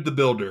David the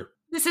Builder.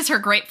 This is her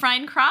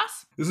grapevine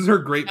cross? This is her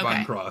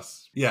grapevine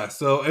cross. Yeah,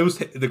 so it was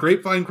the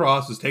grapevine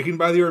cross was taken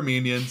by the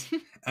Armenians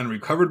and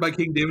recovered by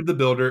King David the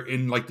Builder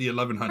in like the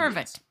 1100s.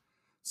 Perfect.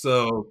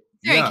 So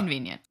very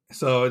convenient.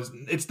 So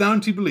it's down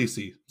in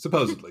Tbilisi,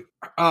 supposedly.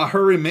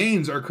 Her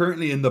remains are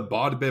currently in the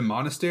Bodbe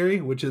Monastery,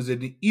 which is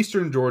in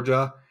eastern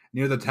Georgia,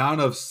 near the town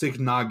of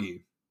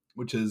Signagi,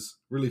 which is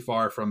really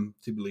far from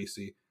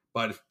Tbilisi,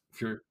 but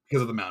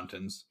because of the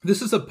mountains.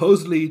 This is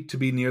supposedly to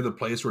be near the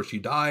place where she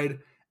died,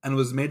 and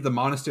was made the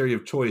monastery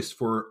of choice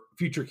for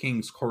future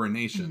kings'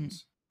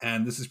 coronations.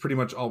 And this is pretty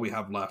much all we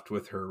have left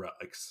with her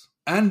relics.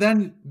 And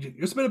then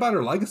just a bit about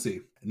her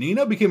legacy.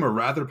 Nino became a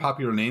rather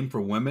popular name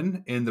for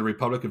women in the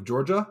Republic of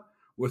Georgia,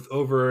 with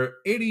over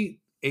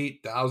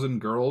 88,000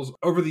 girls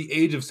over the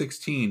age of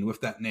 16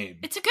 with that name.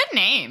 It's a good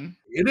name.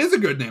 It is a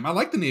good name. I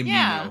like the name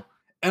Nino.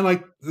 And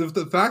like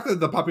the fact that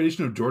the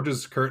population of Georgia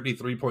is currently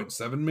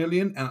 3.7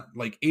 million and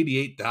like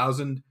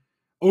 88,000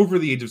 over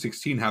the age of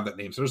 16 have that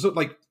name. So there's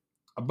like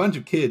a bunch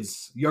of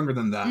kids younger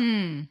than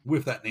that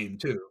with that name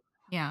too.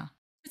 Yeah.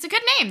 It's a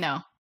good name though.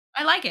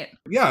 I like it.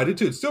 Yeah, I did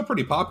too. It's still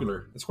pretty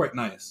popular. It's quite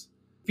nice.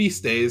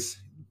 Feast days.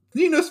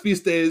 Nino's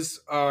feast days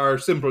are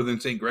simpler than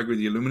St. Gregory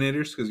the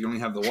Illuminators because you only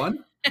have the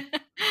one.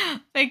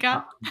 Thank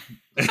God.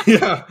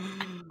 Yeah.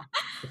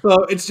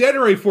 So it's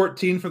January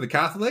 14 for the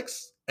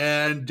Catholics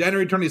and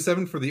January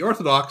 27 for the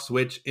Orthodox,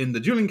 which in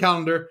the Julian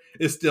calendar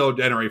is still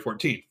January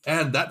 14th.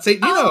 And that's St.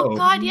 Nino. Oh,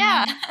 God,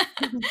 yeah.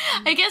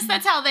 I guess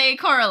that's how they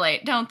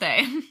correlate, don't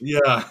they?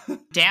 Yeah.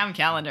 Damn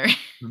calendar.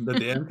 The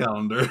damn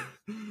calendar.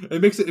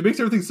 It makes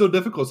everything so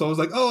difficult. So I was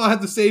like, oh, I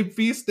had the same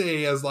feast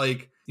day as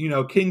like,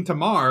 King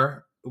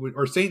Tamar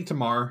or Saint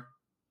Tamar,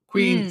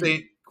 Queen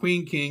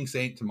King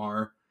Saint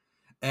Tamar.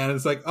 And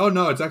it's like, oh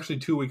no, it's actually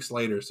 2 weeks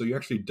later. So you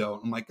actually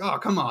don't. I'm like, oh,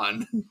 come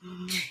on.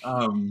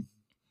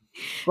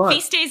 But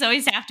feast days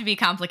always have to be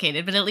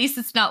complicated, but at least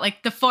it's not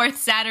like the fourth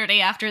Saturday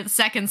after the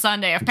second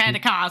Sunday of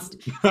Pentecost.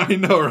 I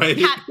know, right?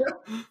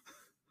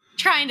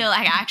 Trying to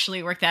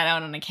actually work that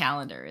out on a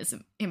calendar is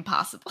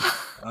impossible.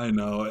 I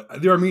know.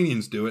 The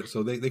Armenians do it,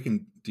 so they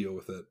can deal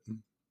with it.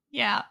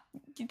 Yeah,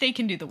 they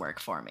can do the work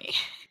for me.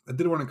 I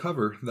did want to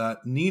cover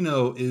that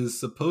Nino is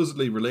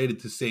supposedly related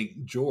to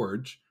St.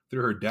 George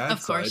through her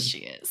dad's side. Of course she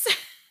is.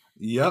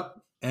 Yep.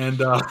 And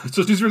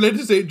so she's related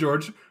to St.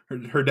 George.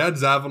 Her dad,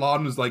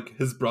 Zavalon, was like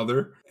his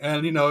brother.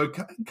 And, it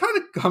kind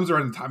of comes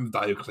around the time of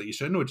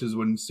Diocletian, which is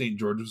when St.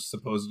 George was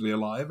supposedly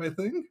alive, I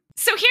think.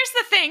 So here's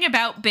the thing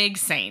about big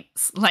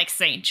saints like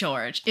St.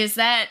 George, is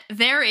that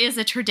there is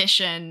a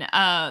tradition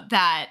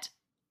that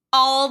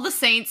all the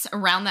saints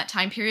around that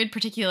time period,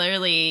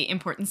 particularly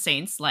important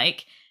saints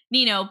like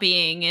Nino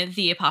being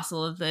the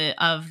apostle of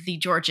the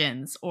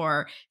Georgians,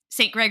 or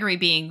St. Gregory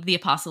being the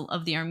apostle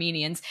of the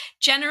Armenians,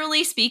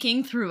 generally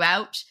speaking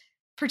throughout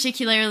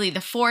particularly the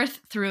 4th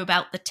through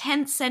about the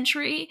 10th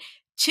century,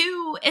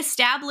 to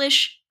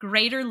establish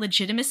greater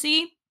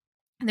legitimacy.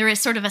 There is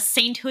sort of a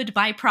sainthood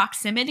by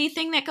proximity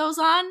thing that goes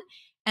on,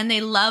 and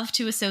they love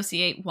to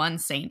associate one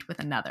saint with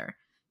another.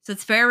 So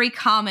it's very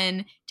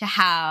common to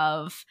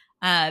have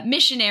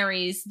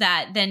missionaries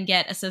that then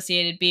get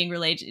associated being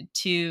related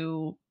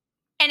to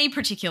any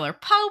particular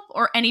pope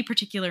or any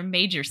particular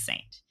major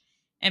saint.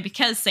 And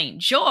because St.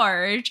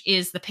 George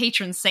is the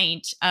patron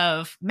saint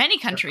of many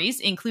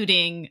countries,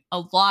 including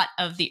a lot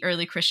of the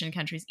early Christian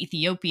countries,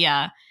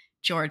 Ethiopia,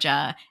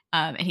 Georgia,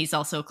 and he's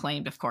also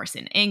claimed, of course,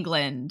 in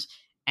England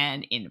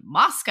and in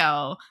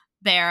Moscow,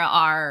 there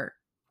are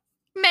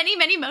many,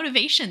 many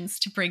motivations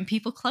to bring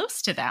people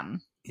close to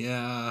them.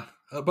 Yeah.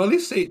 But at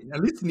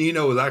least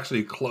Nino was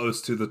actually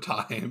close to the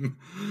time.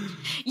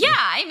 Yeah,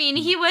 I mean,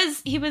 he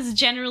was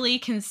generally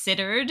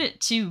considered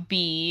to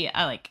be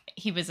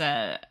he was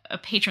a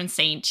patron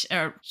saint,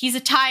 or he's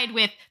tied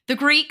with the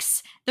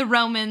Greeks, the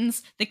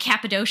Romans, the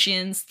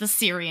Cappadocians, the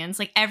Syrians,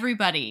 like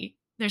everybody.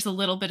 There's a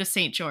little bit of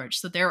St. George,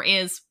 so there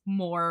is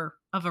more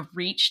of a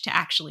reach to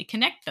actually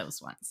connect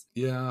those ones.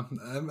 Yeah,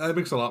 that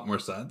makes a lot more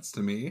sense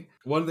to me.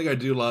 One thing I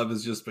do love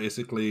is just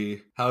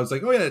basically how it's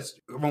like, oh yeah, it's,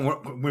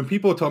 when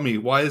people tell me,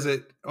 why is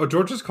it, oh,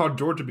 Georgia's called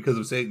Georgia because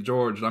of St.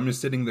 George, and I'm just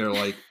sitting there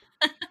like,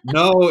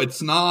 no,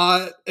 it's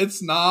not,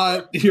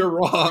 you're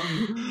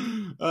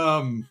wrong.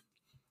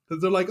 Because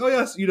they're like, oh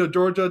yes,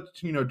 Georgia,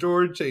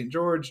 George, St.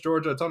 George,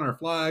 Georgia, it's on our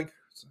flag.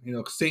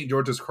 St.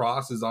 George's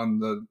cross is on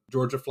the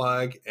Georgia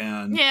flag,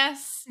 and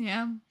yes,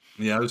 yeah,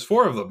 there's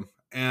 4 of them,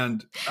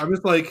 and I'm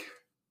just like,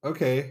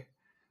 okay,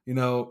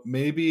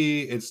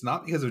 maybe it's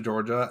not because of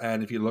Georgia,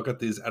 and if you look at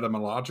these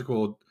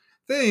etymological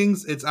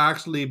things, it's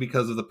actually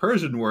because of the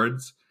Persian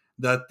words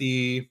that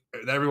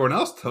everyone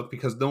else took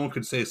because no one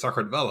could say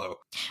Sakartvelo.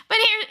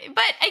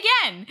 But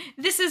again,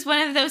 this is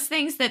one of those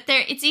things that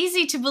it's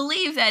easy to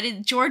believe that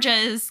Georgia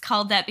is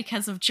called that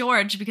because of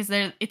George, because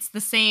it's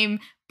the same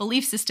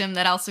belief system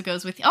that also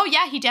goes with, oh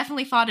yeah, he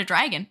definitely fought a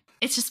dragon.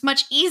 It's just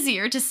much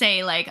easier to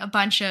say like a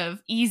bunch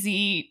of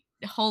easy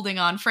holding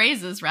on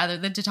phrases rather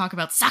than to talk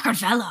about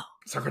Sakartvelo.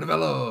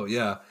 Sakartvelo,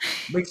 yeah.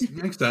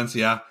 Makes sense,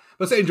 yeah.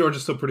 But St. George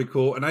is still pretty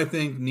cool, and I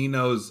think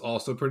Nino's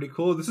also pretty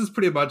cool. This is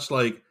pretty much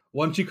like,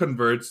 once she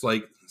converts,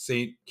 like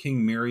Saint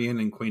King Miriam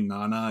and Queen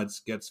Nana, it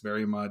gets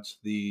very much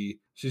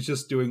she's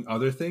just doing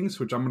other things,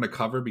 which I'm going to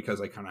cover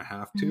because I kind of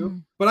have to.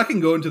 But I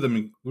can go into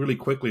them really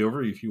quickly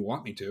over if you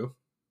want me to.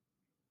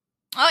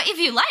 Oh, if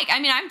you like. I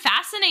mean, I'm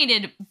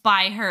fascinated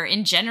by her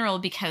in general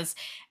because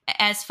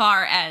as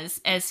far as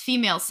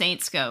female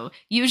saints go,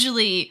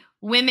 usually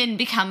women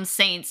become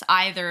saints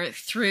either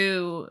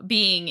through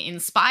being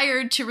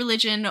inspired to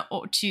religion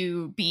or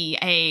to be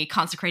a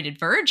consecrated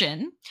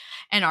virgin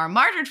and are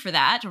martyred for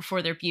that or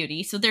for their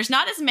beauty. So there's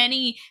not as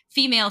many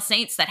female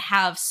saints that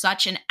have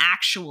such an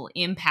actual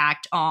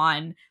impact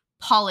on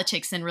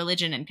politics and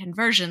religion and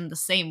conversion the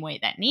same way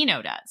that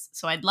Nino does.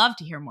 So I'd love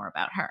to hear more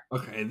about her.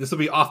 Okay, this will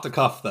be off the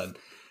cuff then.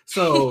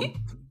 So,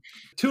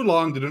 too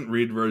long didn't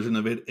read version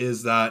of it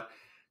is that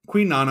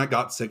Queen Nana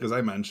got sick, as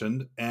I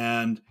mentioned,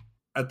 and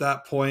at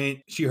that point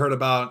she heard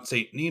about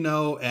Saint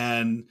Nino,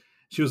 and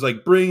she was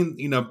like, bring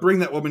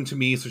that woman to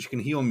me so she can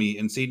heal me.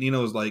 And Saint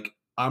Nino was like,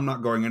 I'm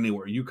not going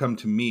anywhere. You come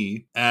to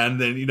me.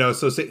 And then,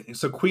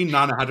 so Queen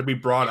Nana had to be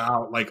brought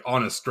out like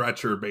on a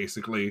stretcher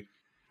basically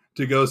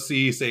to go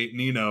see Saint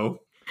Nino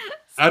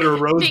at her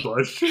rose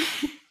bush. I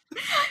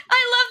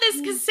love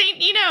this because Saint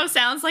Nino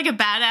sounds like a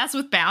badass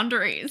with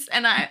boundaries,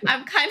 and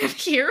I'm kind of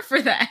here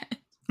for that.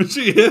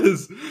 She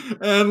is.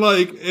 And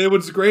like,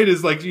 what's great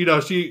is like,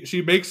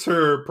 she makes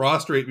her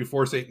prostrate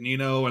before Saint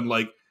Nino, and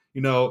like,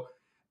 and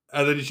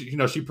then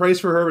she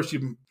prays for her, but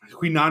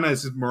Queen Nana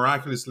is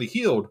miraculously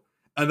healed.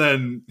 And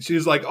then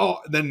she's like, oh,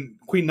 then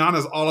Queen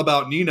Nana's all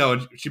about Nino,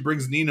 and she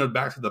brings Nino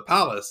back to the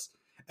palace.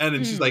 And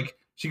then she's like,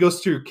 she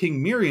goes to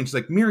King Miriam. She's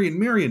like,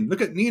 Miriam,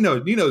 look at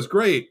Nino. Nino's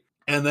great.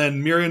 And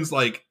then Miriam's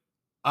like,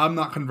 I'm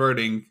not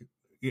converting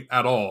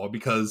at all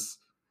because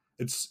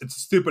it's a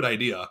stupid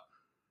idea.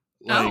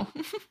 Like,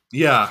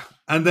 yeah.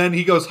 And then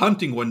he goes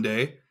hunting one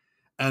day,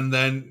 and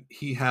then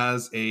he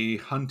has a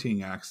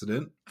hunting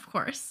accident. Of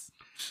course.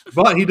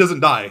 But he doesn't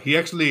die. He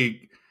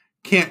actually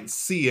can't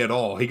see at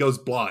all. He goes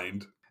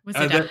blind. Was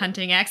it a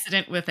hunting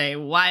accident with a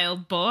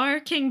wild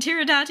boar, King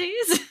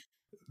Tiridates?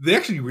 They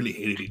actually really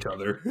hated each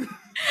other.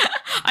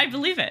 I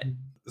believe it.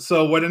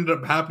 So what ended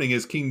up happening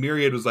is King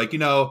Myriad was like,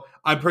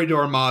 I prayed to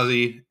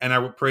Armazi and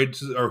I prayed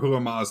to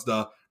Ahura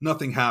Mazda.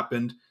 Nothing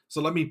happened.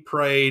 So let me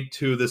pray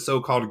to the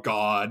so-called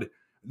God,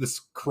 this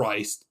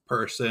Christ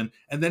person.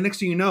 And then next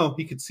thing you know,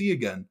 he could see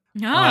again.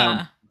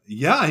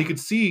 Yeah, he could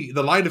see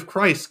the light of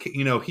Christ,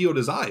 healed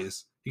his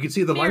eyes. He could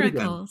see the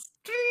Miracles.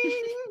 Light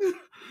again.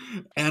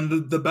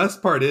 And the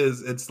best part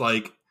is, it's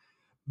like,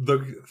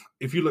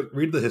 if you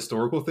read the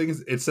historical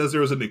things, it says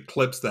there was an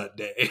eclipse that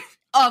day.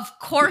 Of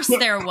course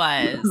there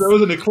was. There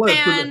was an eclipse.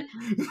 And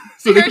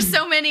there are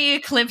so many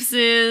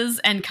eclipses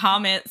and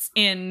comets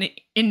in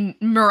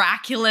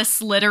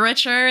miraculous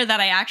literature that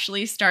I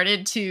actually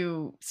started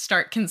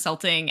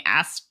consulting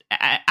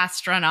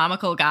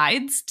astronomical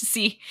guides to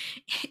see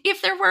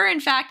if there were in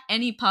fact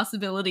any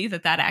possibility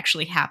that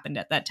actually happened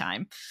at that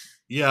time.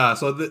 Yeah,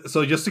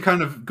 so just to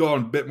kind of go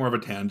on a bit more of a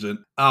tangent,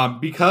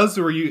 because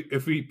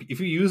if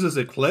you use this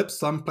eclipse,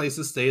 some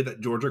places say that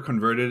Georgia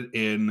converted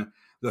in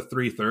the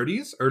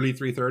 330s, early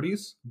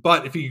 330s.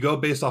 But if you go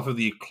based off of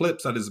the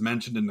eclipse that is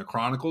mentioned in the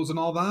Chronicles and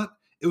all that,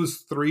 it was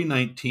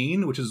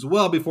 319, which is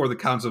well before the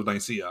Council of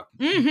Nicaea.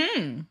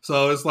 Mm-hmm.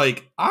 So it's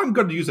like, I'm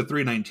going to use a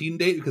 319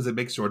 date because it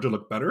makes Georgia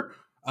look better.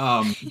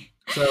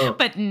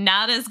 But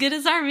not as good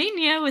as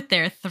Armenia with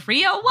their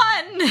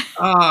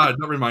 301.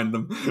 Don't remind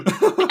them.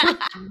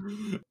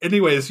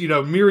 Anyways,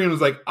 Miriam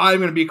was like, I'm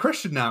going to be a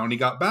Christian now, and he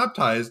got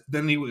baptized.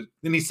 Then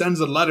he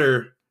sends a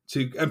letter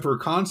to Emperor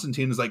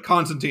Constantine. Is like,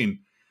 Constantine,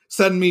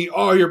 send me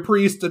all your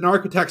priests and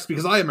architects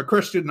because I am a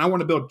Christian and I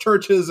want to build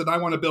churches and I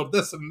want to build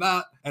this and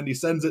that. And he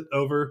sends it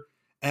over.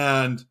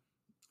 And,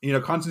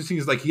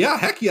 Constantine's like, yeah,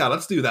 heck yeah,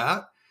 let's do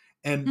that.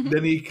 And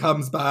then he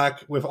comes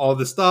back with all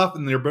this stuff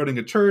and they're building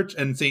a church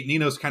and St.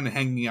 Nino's kind of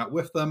hanging out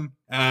with them.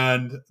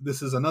 And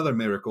this is another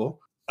miracle.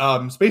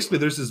 So basically,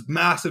 there's this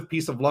massive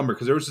piece of lumber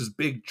because there was this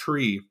big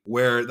tree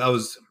where that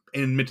was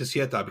in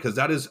Mitisieta, because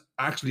that is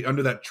actually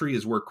under that tree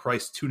is where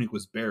Christ's tunic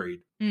was buried.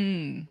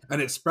 And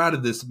it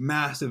sprouted this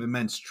massive,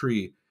 immense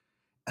tree.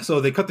 So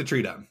they cut the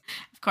tree down.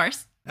 Of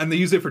course. And they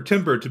use it for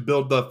timber to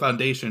build the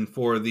foundation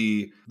for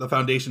the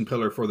foundation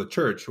pillar for the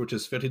church, which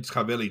is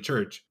Fetiț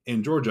Church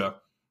in Georgia.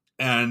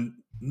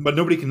 But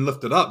nobody can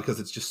lift it up because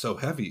it's just so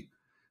heavy.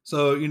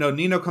 So,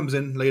 Nino comes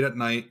in late at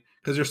night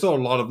because there's still a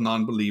lot of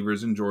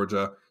non-believers in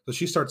Georgia. So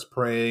she starts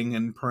praying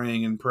and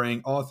praying and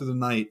praying all through the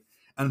night.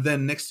 And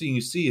then next thing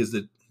you see is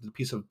that the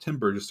piece of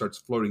timber just starts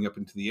floating up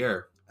into the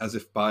air as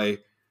if by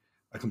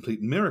a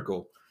complete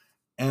miracle.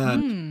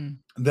 And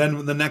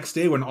then the next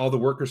day when all the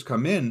workers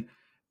come in,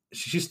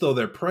 she's still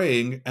there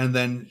praying. And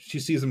then she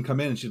sees them come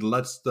in and she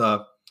lets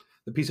the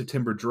piece of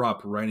timber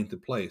drop right into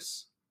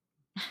place.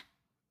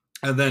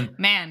 And then,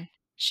 man,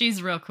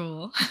 she's real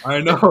cool. I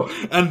know.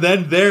 And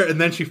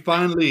then she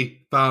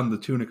finally found the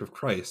tunic of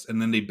Christ,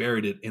 and then they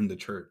buried it in the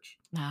church.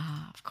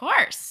 Of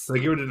course. So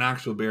they give it an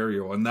actual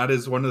burial, and that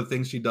is one of the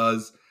things she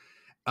does.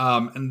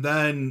 And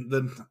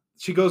then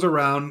she goes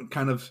around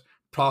kind of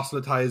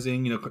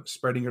proselytizing,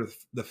 spreading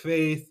the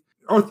faith.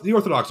 Or the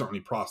Orthodox aren't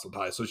really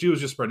proselytized, so she was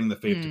just spreading the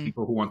faith to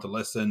people who want to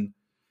listen,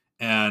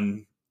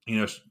 and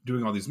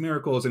doing all these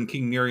miracles. And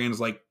King Mirian's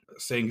like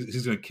saying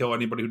he's going to kill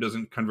anybody who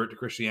doesn't convert to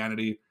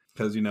Christianity.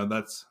 Because,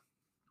 that's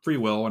free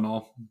will and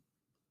all.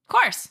 Of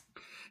course.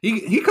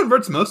 He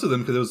converts most of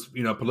them because it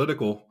was,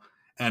 political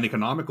and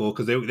economical.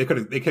 Because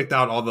they kicked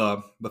out all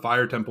the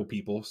fire temple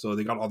people. So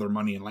they got all their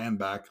money and land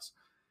back.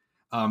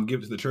 Give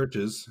it to the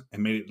churches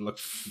and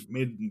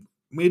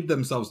made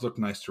themselves look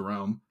nice to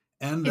Rome.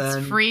 And then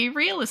it's free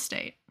real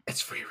estate.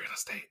 It's free real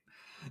estate.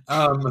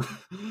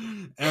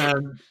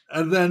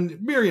 And then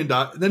Miriam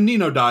dies. Then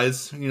Nino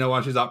dies,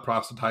 while she's out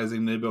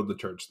proselytizing. They build the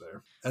church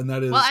there. And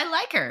that is... Well, I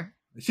like her.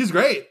 She's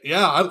great.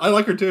 Yeah, I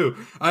like her too.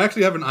 I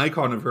actually have an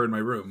icon of her in my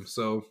room,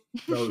 so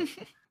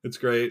it's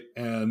great.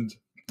 And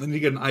then you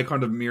get an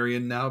icon of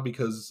Miriam now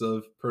because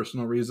of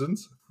personal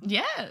reasons.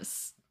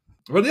 Yes.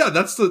 But yeah,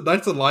 that's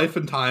the life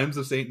and times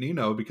of Saint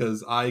Nino,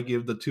 because I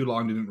give the too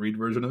long didn't read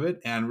version of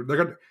it, and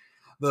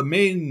the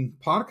main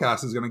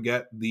podcast is gonna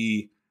get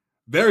the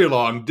very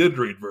long did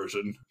read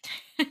version.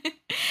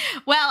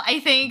 Well,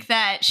 I think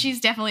that she's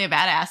definitely a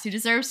badass who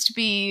deserves to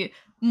be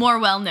more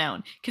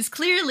well-known, because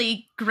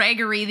clearly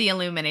Gregory the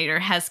Illuminator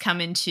has come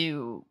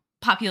into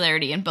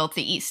popularity in both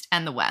the East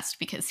and the West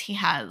because he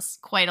has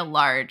quite a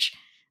large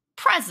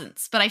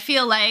presence. But I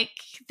feel like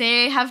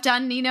they have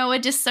done Nino a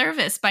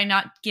disservice by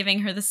not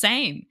giving her the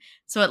same.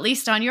 So at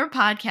least on your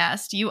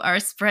podcast, you are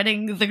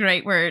spreading the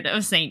great word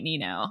of Saint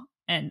Nino,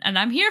 and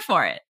I'm here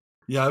for it.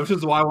 Yeah, which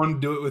is why I wanted to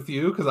do it with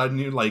you, because I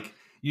knew,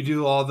 you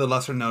do all the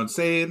lesser-known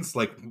saints,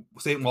 like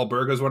Saint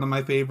Walburga is one of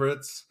my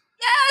favorites.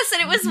 Yes,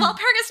 and it was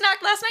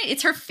Walpurgisnacht last night.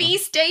 It's her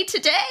feast day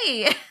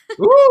today.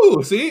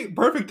 Ooh, see?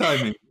 Perfect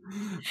timing.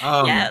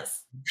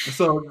 Yes.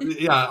 So,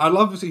 yeah, I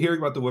love hearing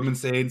about the women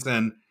saints.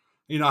 And,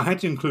 I had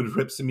to include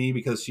Ripsime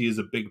because she is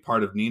a big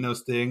part of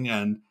Nino's thing.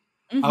 And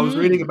I was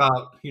reading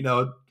about,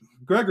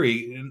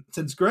 Gregory. And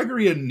since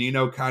Gregory and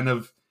Nino kind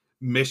of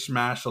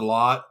mishmash a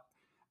lot,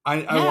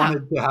 I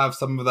wanted to have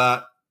some of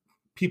that,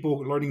 people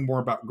learning more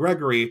about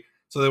Gregory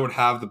so they would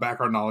have the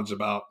background knowledge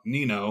about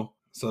Nino.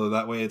 So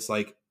that way it's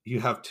like, you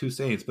have two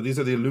saints, but these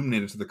are the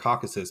Illuminators of the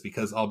Caucasus,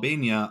 because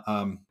Albania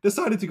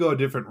decided to go a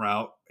different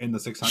route in the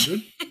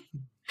 600s.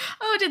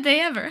 Oh, did they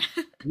ever?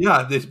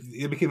 Yeah,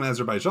 they became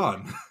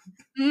Azerbaijan.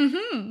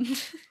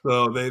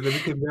 So they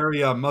became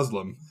very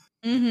Muslim.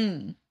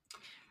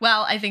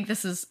 Well, I think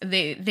this is,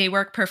 they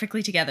work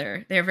perfectly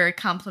together. They're very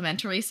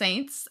complementary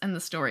saints, and the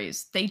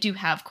stories, they do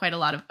have quite a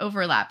lot of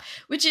overlap,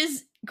 which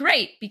is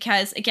great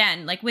because,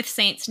 again, like with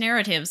saints'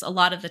 narratives, a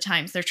lot of the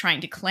times they're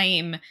trying to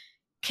claim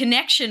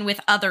connection with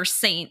other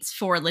saints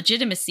for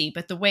legitimacy,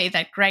 but the way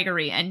that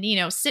Gregory and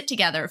Nino sit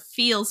together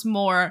feels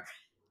more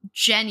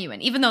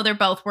genuine. Even though they're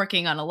both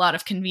working on a lot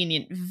of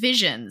convenient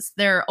visions,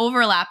 their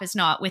overlap is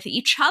not with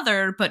each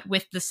other, but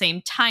with the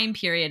same time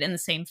period and the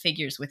same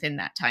figures within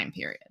that time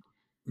period.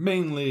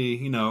 Mainly,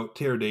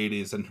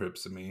 Tiridates and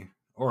Ripsime.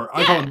 Or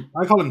I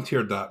call him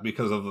Tirdat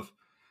because of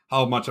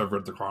how much I've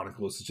read the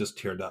Chronicles. It's just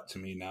Tirdat to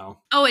me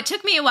now. Oh, it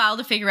took me a while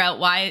to figure out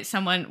why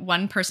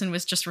one person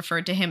was just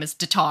referred to him as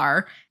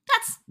Datar.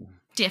 That's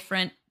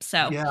different.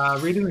 So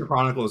yeah, reading the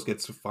Chronicles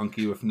gets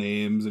funky with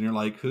names, and you're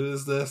like, who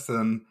is this?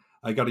 And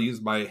I got to use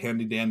my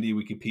handy dandy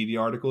Wikipedia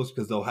articles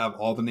because they'll have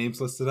all the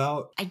names listed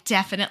out. I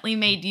definitely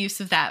made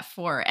use of that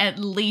for at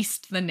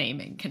least the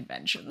naming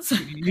conventions.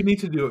 You need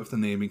to do it with the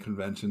naming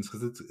conventions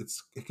because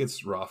it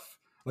gets rough.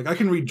 Like, I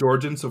can read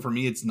Georgian, so for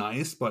me it's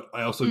nice, but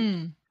I also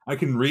I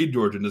can read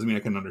Georgian, doesn't mean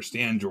I can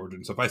understand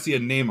Georgian. So if I see a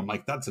name, I'm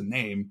like, that's a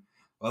name.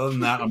 Other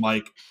than that, I'm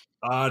like,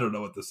 I don't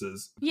know what this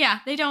is. Yeah,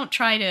 they don't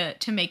try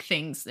to make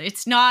things.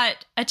 It's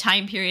not a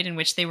time period in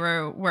which they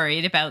were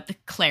worried about the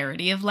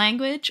clarity of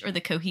language or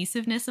the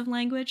cohesiveness of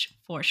language,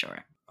 for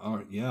sure.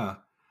 Oh, yeah.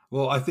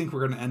 Well, I think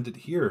we're going to end it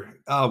here.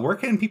 Where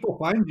can people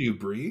find you,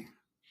 Bree?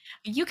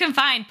 You can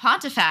find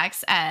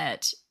Pontifex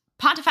at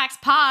Pontifex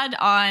Pod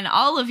on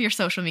all of your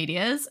social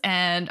medias,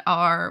 and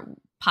our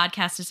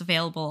podcast is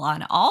available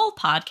on all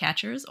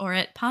podcatchers or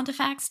at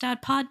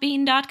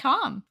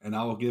pontifex.podbean.com. And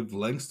I will give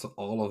links to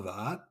all of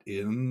that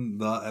in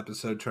the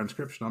episode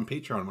transcription on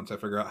Patreon once I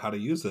figure out how to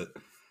use it.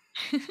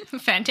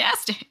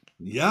 Fantastic.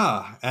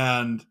 Yeah,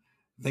 and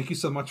thank you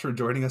so much for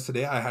joining us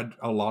today. I had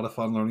a lot of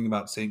fun learning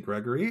about St.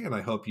 Gregory, and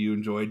I hope you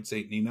enjoyed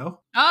St. Nino.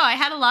 Oh, I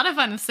had a lot of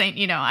fun with St.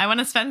 Nino. I want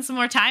to spend some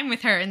more time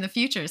with her in the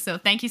future. So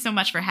thank you so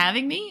much for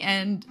having me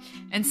and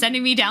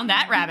sending me down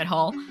that rabbit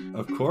hole.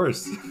 Of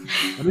course.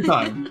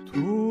 Anytime.